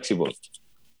super flexible.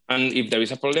 And if there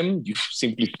is a problem, you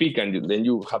simply speak, and then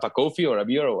you have a coffee or a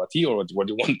beer or a tea or what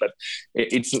you want. But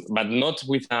but not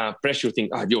with a pressure thing.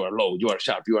 You are low, you are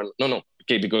sharp, you are no.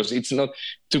 Okay, because it's not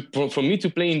for me to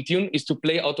play in tune is to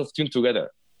play out of tune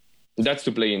together. That's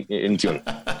to play in tune.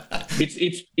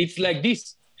 It's like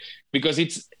this because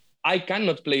I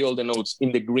cannot play all the notes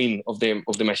in the green of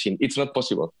the machine. It's not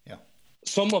possible. Yeah.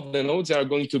 Some of the notes are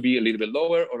going to be a little bit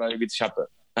lower or a little bit sharper.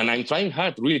 And I'm trying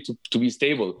hard really to be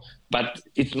stable, but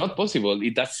it's not possible.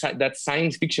 That's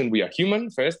science fiction. We are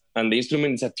human first, and the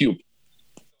instrument is a tube.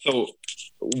 So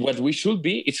what we should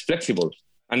be is flexible.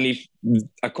 And if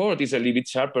a chord is a little bit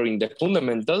sharper in the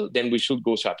fundamental, then we should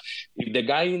go sharp. If the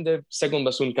guy in the second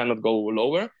bassoon cannot go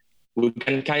lower, we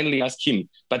can kindly ask him.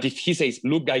 But if he says,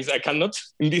 look, guys, I cannot,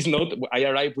 in this note, I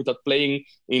arrive without playing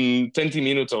in 20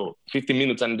 minutes or 15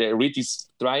 minutes and the reed is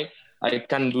dry, I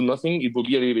can do nothing, it will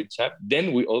be a little bit sharp,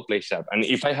 then we all play sharp. And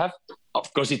if I have,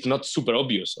 of course, it's not super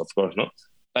obvious, of course, no?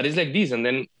 But it's like this, and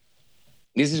then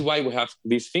this is why we have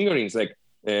these fingerings, like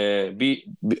B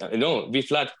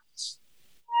flat.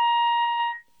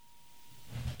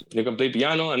 You can play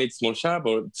piano and it's more sharp,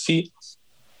 or C.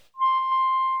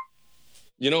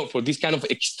 For these kind of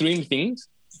extreme things,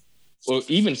 or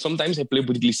even sometimes I play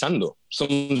with glissando,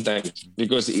 sometimes,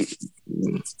 because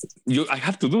I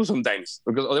have to do sometimes,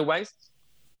 because otherwise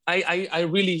I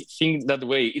really think that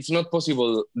way. It's not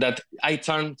possible that I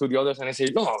turn to the others and I say,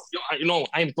 no,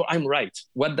 I'm right.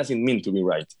 What does it mean to be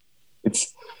right?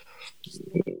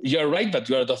 You're right, but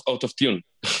you are out of tune.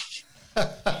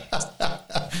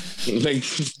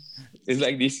 It's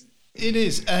like this. It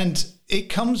is, and it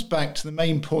comes back to the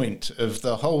main point of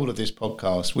the whole of this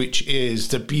podcast, which is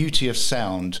the beauty of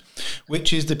sound,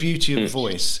 which is the beauty of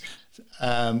voice.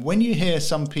 When you hear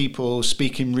some people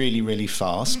speaking really, really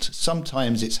fast,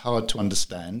 sometimes it's hard to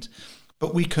understand,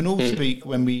 but we can all speak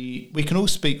when we can all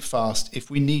speak fast if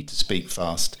we need to speak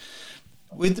fast.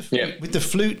 With the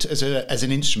flute as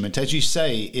an instrument, as you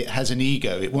say, it has an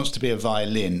ego. It wants to be a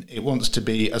violin. It wants to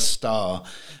be a star,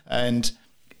 and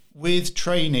with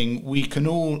training, we can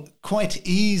all quite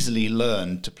easily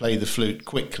learn to play the flute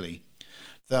quickly.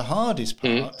 The hardest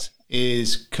part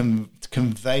is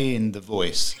conveying the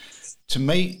voice, to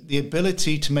make the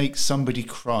ability to make somebody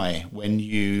cry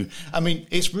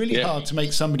it's really hard to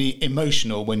make somebody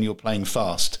emotional when you're playing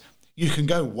fast. You can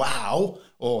go, wow,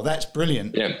 or that's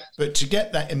brilliant. Yeah. But to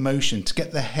get that emotion, to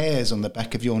get the hairs on the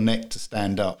back of your neck to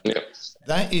stand up,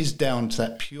 that is down to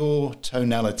that pure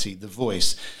tonality, the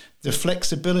voice. The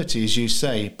flexibility, as you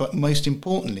say, but most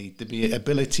importantly, the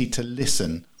ability to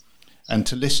listen. and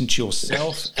to listen to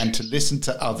yourself and to listen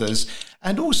to others,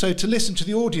 and also to listen to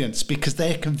the audience, because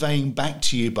they're conveying back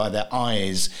to you by their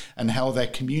eyes and how they're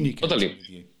communicating with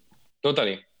you.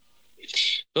 Totally.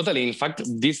 In fact,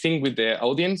 this thing with the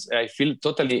audience, I feel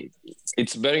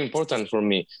it's very important for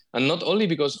me. And not only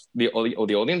because the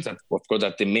audience, of course,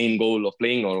 that's the main goal of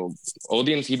playing, or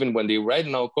audience, even when they write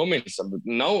now comments.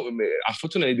 Now,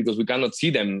 unfortunately, because we cannot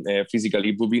see them physically,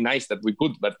 it would be nice that we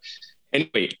could. But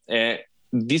anyway,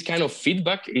 this kind of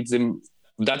feedback,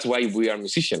 that's why we are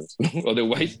musicians.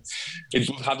 Otherwise, it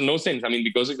would have no sense. I mean,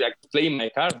 because if I play my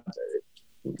card,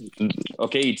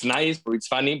 okay, it's nice or it's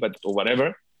funny, or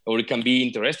whatever. Or it can be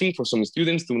interesting for some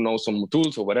students to know some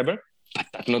tools or whatever, but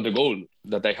that's not the goal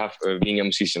that I have being a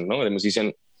musician. No, the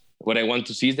musician, what I want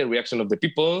to see is the reaction of the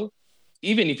people,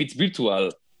 even if it's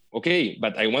virtual. Okay,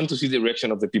 but I want to see the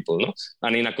reaction of the people, no?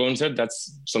 And in a concert,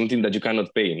 that's something that you cannot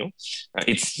pay, no?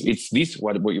 It's this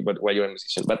why you're a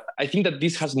musician. But I think that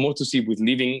this has more to see with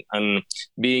living and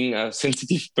being a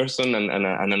sensitive person and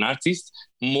an artist,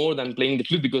 more than playing the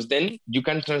flute, because then you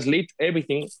can translate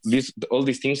everything, all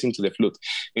these things into the flute.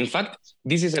 In fact,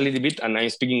 this is a little bit, and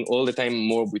I'm speaking all the time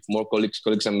more with more colleagues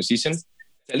and musicians,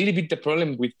 a little bit the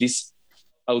problem with these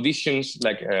auditions,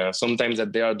 like sometimes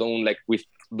that they are done like with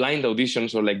blind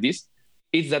auditions or like this,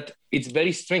 is that it's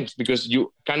very strange because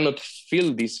you cannot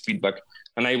feel this feedback.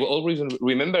 And I will always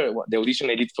remember the audition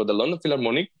I did for the London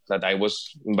Philharmonic, that I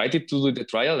was invited to do the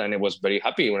trial, and I was very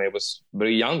happy when I was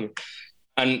very young.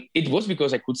 And it was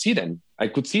because I could see them. I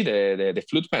could see the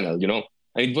flute panel, you know,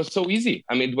 and it was so easy.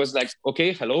 I mean, it was like,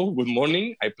 okay, hello, good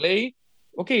morning, I play.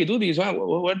 Okay, do this.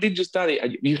 What did you study?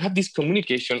 You have this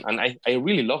communication, and I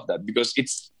really love that, because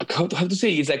it's how to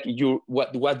say, it's like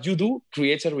what you do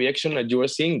creates a reaction that you are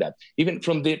seeing that. Even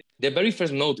from the very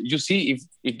first note, you see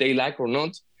if they like or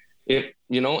not,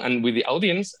 you know. And with the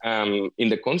audience, in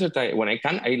the concert, when I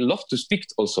can, I love to speak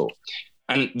also.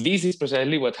 And this is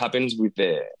precisely what happens with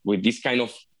this kind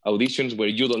of auditions where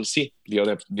you don't see the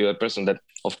other person. That,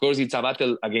 of course, it's a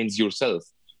battle against yourself.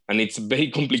 And it's very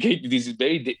complicated. It's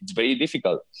very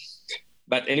difficult.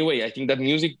 But anyway, I think that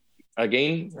music,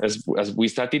 again, as we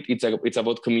started, it's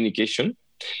about communication.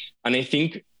 And I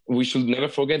think we should never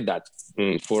forget that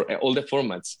for all the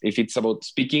formats. If it's about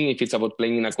speaking, if it's about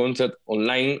playing in a concert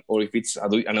online, or if it's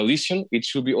an audition, it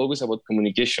should be always about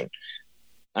communication.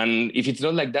 And if it's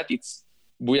not like that,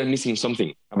 we are missing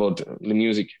something about the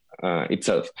music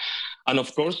itself. And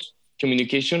of course,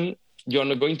 communication, you're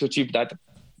not going to achieve that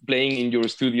playing in your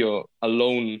studio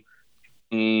alone,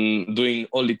 doing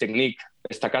only technique,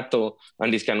 staccato,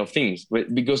 and these kind of things.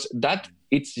 Because that,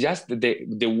 it's just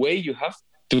the way you have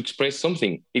to express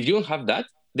something. If you don't have that,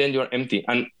 then you're empty.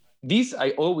 And this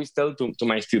I always tell to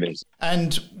my students.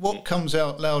 And what comes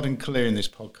out loud and clear in this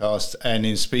podcast and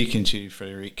in speaking to you,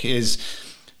 Frederic, is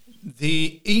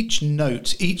each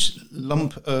note, each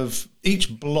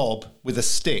blob with a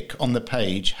stick on the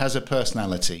page has a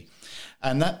personality.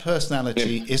 And that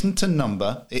personality isn't a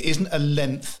number. It isn't a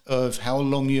length of how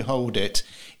long you hold it.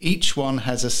 Each one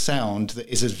has a sound that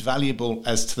is as valuable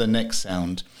as to the next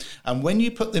sound. And when you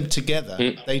put them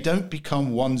together, they don't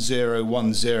become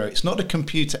 1010. It's not a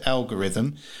computer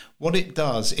algorithm. What it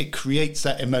does, it creates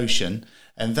that emotion,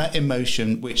 and that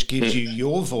emotion which gives you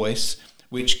your voice,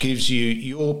 which gives you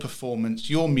your performance,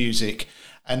 your music,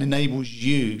 and enables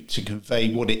you to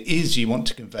convey what it is you want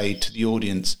to convey to the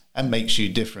audience and makes you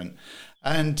different.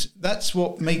 And that's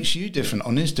what makes you different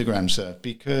on Instagram, sir,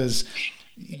 because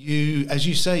you, as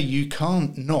you say, you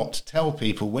can't not tell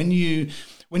people when you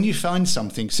find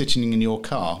something sitting in your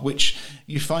car, which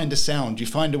you find a sound, you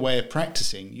find a way of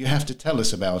practicing, you have to tell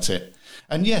us about it.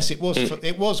 And yes, it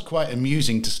was quite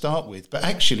amusing to start with, but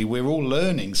actually we're all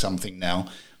learning something now.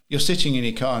 You're sitting in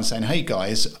your car and saying, "Hey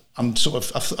guys, I've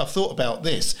thought about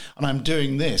this and I'm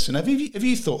doing this, and have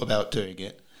you thought about doing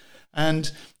it?"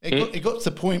 And it got to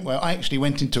the point where I actually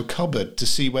went into a cupboard to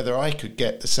see whether I could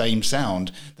get the same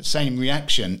sound, the same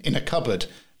reaction in a cupboard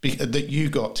that you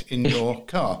got in your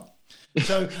car.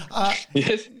 So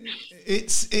yes,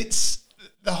 it's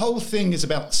the whole thing is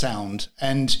about sound.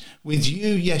 And with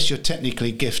you, yes, you're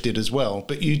technically gifted as well,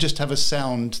 but you just have a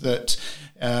sound that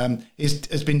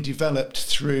has been developed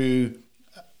through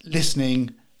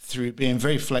listening, through being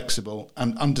very flexible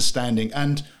and understanding,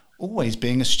 and always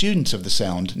being a student of the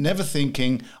sound, never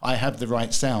thinking I have the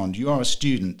right sound. You are a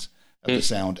student of the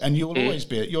sound, and you will always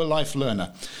be you're a life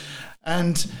learner.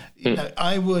 And you know,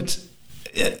 I would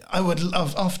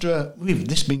love, after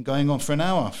this has been going on for an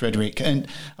hour, Frederic, and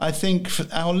I think for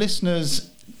our listeners,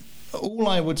 all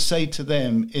I would say to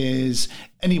them is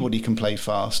anybody can play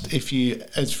fast. If you,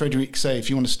 as Frederic say, if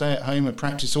you want to stay at home and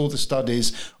practice all the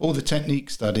studies, all the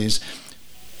technique studies,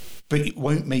 but it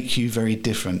won't make you very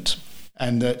different.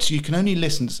 And that you can only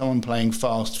listen to someone playing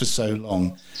fast for so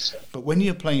long. But when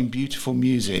you're playing beautiful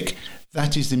music,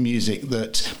 that is the music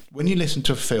that when you listen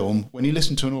to a film, when you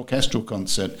listen to an orchestral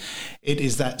concert, it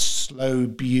is that slow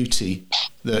beauty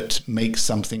that makes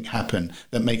something happen,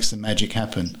 that makes the magic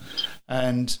happen.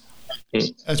 And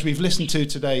as we've listened to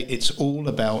today, it's all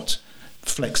about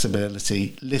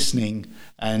flexibility, listening,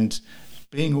 and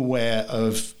being aware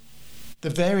of the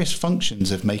various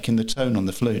functions of making the tone on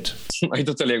the flute. I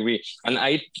totally agree. And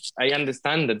I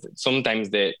understand that sometimes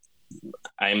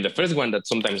I am the first one that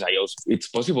sometimes it's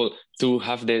possible to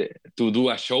do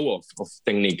a show of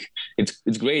technique.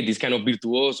 It's great. This kind of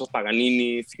virtuoso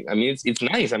Paganini. I mean, it's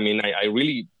nice. I mean, I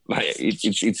really,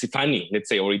 it's funny, let's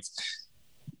say,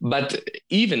 but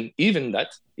even that,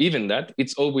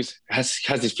 it's always has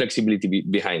this flexibility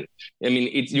behind. I mean,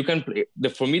 you can play,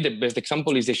 for me, the best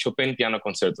example is the Chopin piano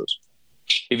concertos.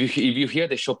 If you hear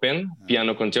the Chopin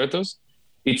piano concertos,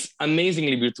 it's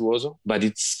amazingly virtuoso, but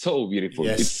it's so beautiful.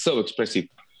 Yes. It's so expressive.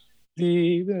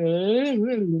 And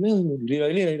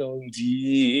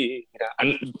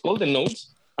all the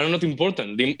notes are not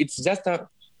important. It's just a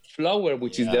flower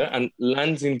which is there and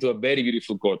lands into a very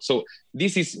beautiful chord. So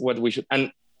this is what we should.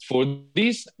 And for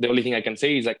this, the only thing I can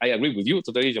say is I agree with you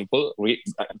totally, Jean-Paul,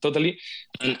 totally.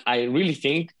 And I really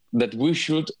think that we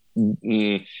should.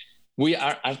 We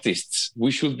are artists.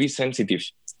 We should be sensitive.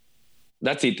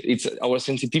 That's it. It's our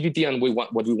sensitivity and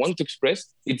what we want to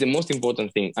express. It's the most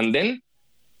important thing. And then,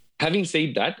 having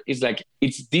said that,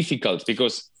 it's difficult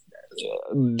because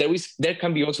there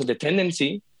can be also the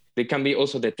tendency. There can be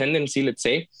also the tendency, let's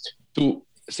say, to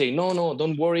say no,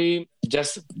 don't worry.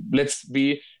 Just let's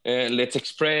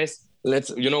express.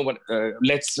 Let's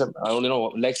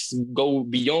go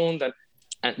beyond that.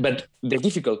 But the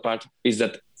difficult part is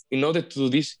that in order to do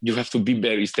this, you have to be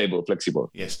very stable, flexible.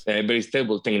 Yes. Very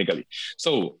stable technically.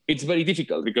 So it's very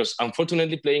difficult because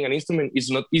unfortunately playing an instrument is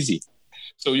not easy.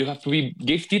 So you have to be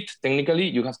gifted technically.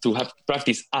 You have to have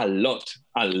practice a lot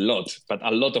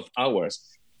of hours.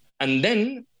 And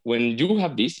then when you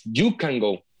have this, you can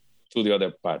go to the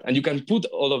other part and you can put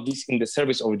all of this in the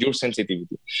service of your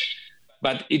sensitivity.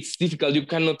 But it's difficult. You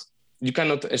cannot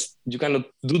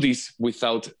do this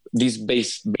without this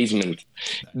basement.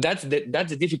 That's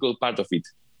the difficult part of it.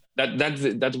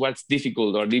 That's what's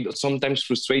difficult or sometimes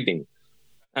frustrating.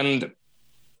 And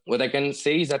what I can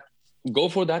say is that go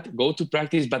for that, go to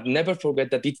practice, but never forget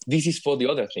that this is for the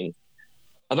other thing.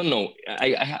 I don't know.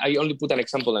 I only put an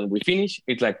example and we finish.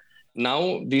 It's like now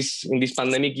in this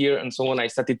pandemic year and so on, I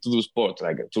started to do sport,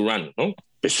 like to run. No,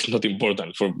 it's not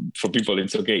important for people.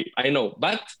 It's okay. I know,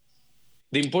 but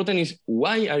the important is,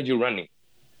 why are you running?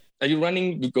 Are you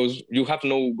running because you have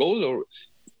no goal or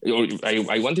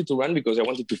I wanted to run because I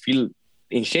wanted to feel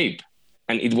in shape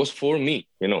and it was for me,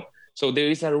 So there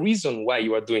is a reason why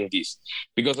you are doing this.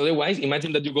 Because otherwise,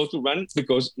 imagine that you go to run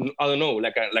because, I don't know,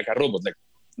 like a robot. Like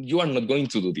you are not going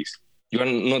to do this. You are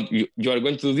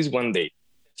going to do this one day.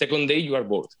 Second day, you are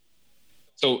bored.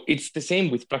 So it's the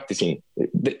same with practicing.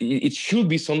 It should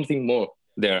be something more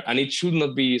there and it should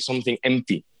not be something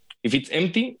empty. If it's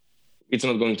empty, it's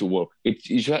not going to work.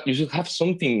 You should have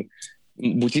something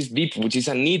which is deep, which is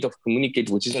a need of communicate,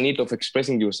 which is a need of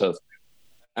expressing yourself.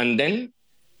 And then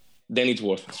it's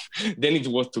worth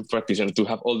to practice and to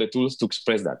have all the tools to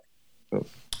express that. So.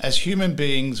 As human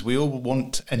beings, we all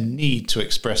want and need to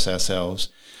express ourselves.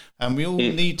 And we all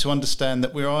need to understand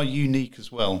that we are unique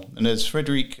as well. And as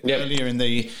Frédéric earlier in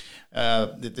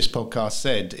this podcast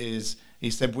said, he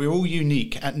said, we're all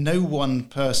unique. And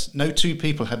no two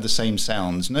people have the same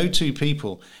sounds. No two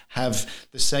people have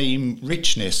the same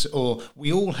richness, or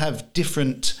we all have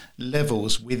different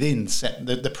levels within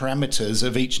the parameters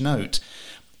of each note.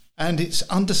 And it's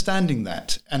understanding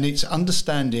that, and it's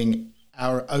understanding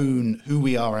our own, who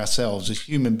we are ourselves as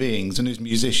human beings and as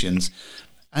musicians,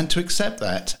 and to accept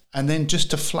that, and then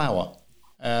just to flower.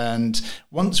 And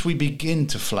once we begin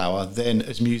to flower, then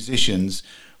as musicians,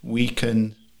 we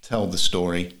can tell the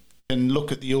story and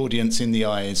look at the audience in the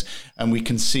eyes and we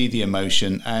can see the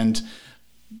emotion, and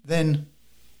then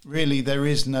really there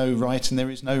is no right and there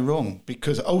is no wrong,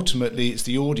 because ultimately it's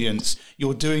the audience.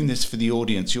 You're doing this for the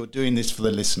audience, you're doing this for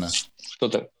the listener.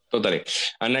 Totally.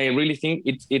 And I really think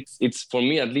it's for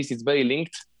me at least, it's very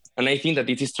linked, and I think that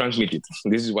it is transmitted.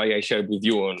 This is why I share with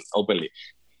you openly.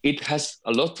 It has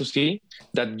a lot to see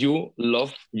that you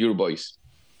love your voice.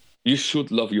 You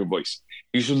should love your voice.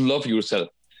 You should love yourself.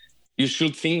 You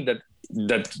should think that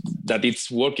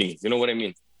it's working. You know what I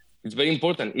mean? It's very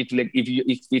important. It's like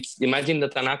imagine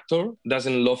that an actor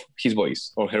doesn't love his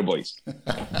voice or her voice.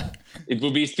 It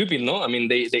would be stupid, no? I mean,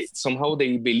 they somehow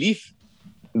they believe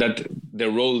that the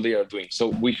role they are doing. So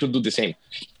we should do the same.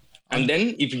 And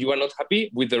then if you are not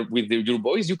happy with your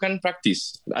voice, you can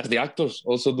practice, as the actors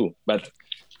also do. But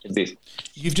this.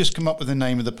 You've just come up with the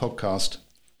name of the podcast.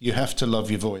 You have to love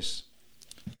your voice.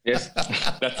 Yes,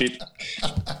 that's it.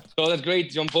 So that's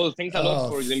great, Jean-Paul. Thanks a lot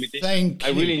for the invitation. I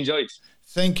really enjoyed.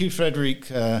 Thank you, Frederic.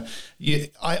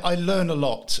 I learn a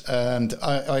lot, and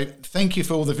I thank you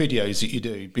for all the videos that you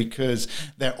do, because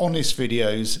they're honest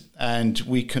videos and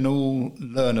we can all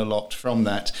learn a lot from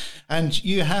that. And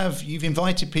you've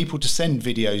invited people to send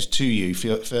videos to you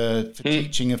for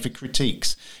teaching and for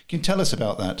critiques. Can you tell us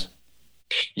about that?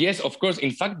 Yes, of course.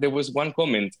 In fact, there was one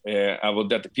comment about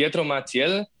that. Pietro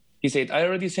Maciel, he said, I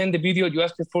already sent the video you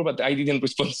asked for, but I didn't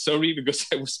respond. Sorry, because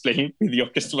I was playing with the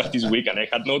orchestra this week and I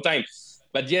had no time.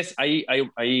 But yes, I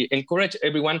encourage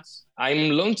everyone.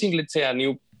 I'm launching, let's say, a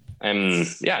new,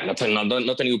 not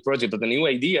a new project, but a new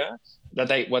idea.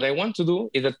 What I want to do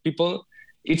is that people,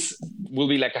 will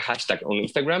be like a hashtag on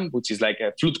Instagram, which is like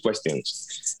a flute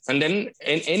questions. And then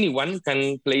anyone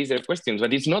can place their questions,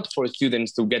 but it's not for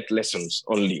students to get lessons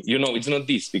only. It's not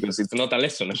this, because it's not a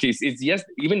lesson. It's just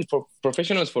even for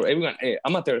professionals, for everyone,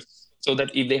 amateurs, so that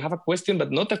if they have a question,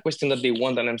 but not a question that they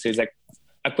want an answer, it's like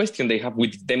a question they have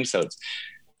with themselves.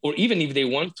 Or even if they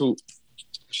want to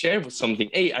share something,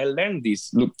 hey, I learned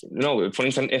this. Look, for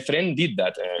instance, Efren did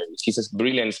that. He's a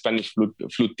brilliant Spanish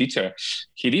flute teacher.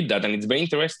 He did that, and it's very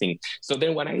interesting. So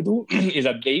then what I do is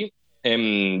that you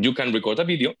can record a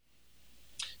video,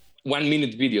 1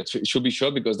 minute video. It should be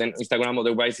short, because then Instagram,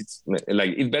 otherwise it's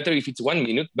better if it's 1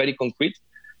 minute, very concrete.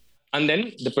 And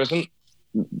then the person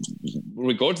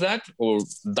records that or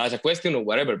does a question or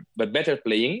whatever, but better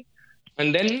playing.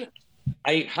 And then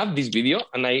I have this video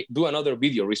and I do another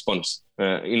video response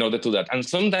in order to that. And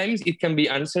sometimes it can be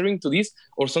answering to this,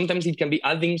 or sometimes it can be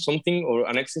adding something or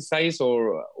an exercise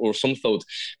or some thought.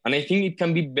 And I think it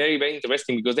can be very, very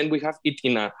interesting, because then we have it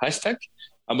in a hashtag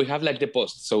and we have like the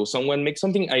post. So someone makes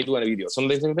something, I do a video.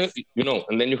 Sometimes,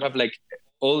 and then you have like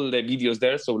all the videos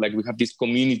there. So like we have this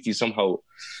community somehow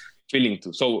feeling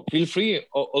too. So feel free,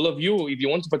 all of you, if you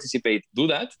want to participate, do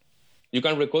that. You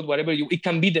can record whatever it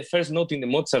can be the first note in the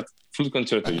Mozart flute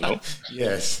concerto,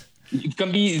 Yes. It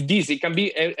can be this, it can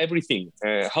be everything.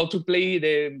 How to play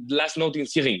the last note in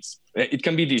Syrinx. It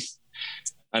can be this.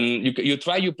 And you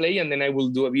try, you play, and then I will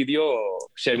do a video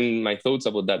sharing my thoughts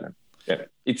about that. Yeah,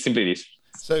 it's simply this.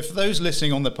 So for those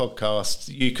listening on the podcast,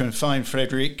 you can find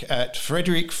Frederic at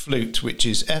Frederic Flute, which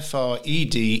is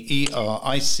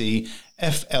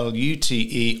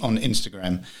FrederickFlute on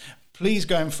Instagram. Please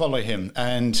go and follow him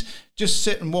and just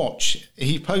sit and watch.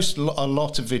 He posts a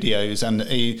lot of videos, and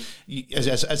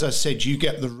as I said, you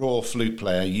get the raw flute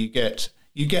player. You get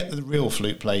the real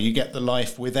flute player. You get the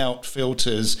life without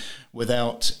filters,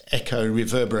 without echo,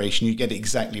 reverberation. You get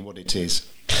exactly what it is.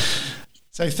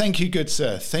 So thank you, good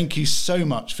sir. Thank you so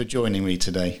much for joining me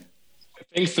today.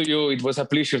 Thanks to you. It was a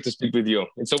pleasure to speak with you.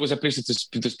 It's always a pleasure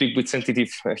to speak with sensitive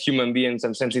human beings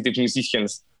and sensitive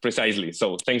musicians, precisely.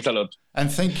 So thanks a lot.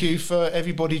 And thank you for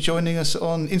everybody joining us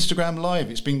on Instagram Live.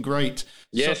 It's been great.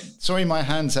 Yes. Sorry my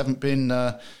hands haven't been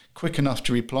quick enough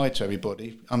to reply to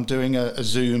everybody. I'm doing a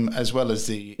Zoom as well as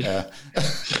the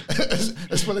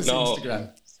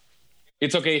Instagram.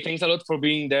 It's okay. Thanks a lot for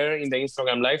being there in the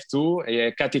Instagram Live too.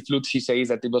 Cathy Flute, she says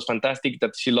that it was fantastic,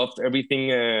 that she loved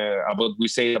everything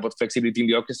about flexibility in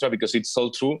the orchestra, because it's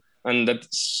so true. And that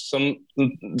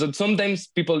sometimes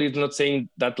people is not saying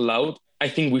that loud. I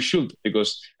think we should,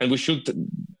 and we should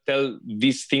tell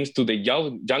these things to the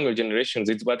younger generations.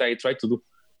 It's what I try to do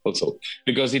also,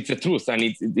 because it's the truth, and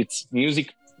it's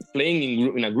music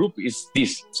playing in a group is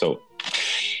this. So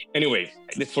anyway,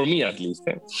 for me at least.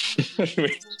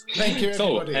 Anyway. Thank you,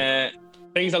 everybody. So,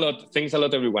 thanks a lot. Thanks a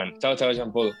lot, everyone. Ciao, ciao,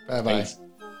 Jean-Paul. Bye-bye. Thanks.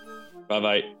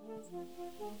 Bye-bye.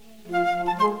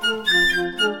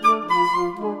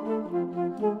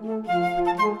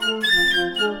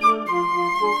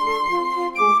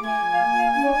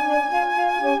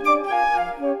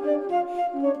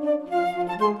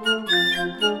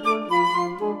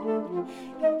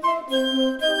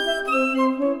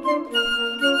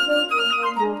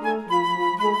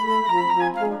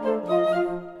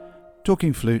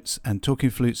 Talking Flutes and Talking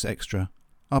Flutes Extra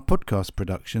are podcast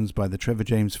productions by the Trevor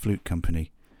James Flute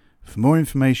Company. For more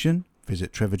information,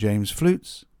 visit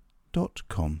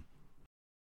trevorjamesflutes.com.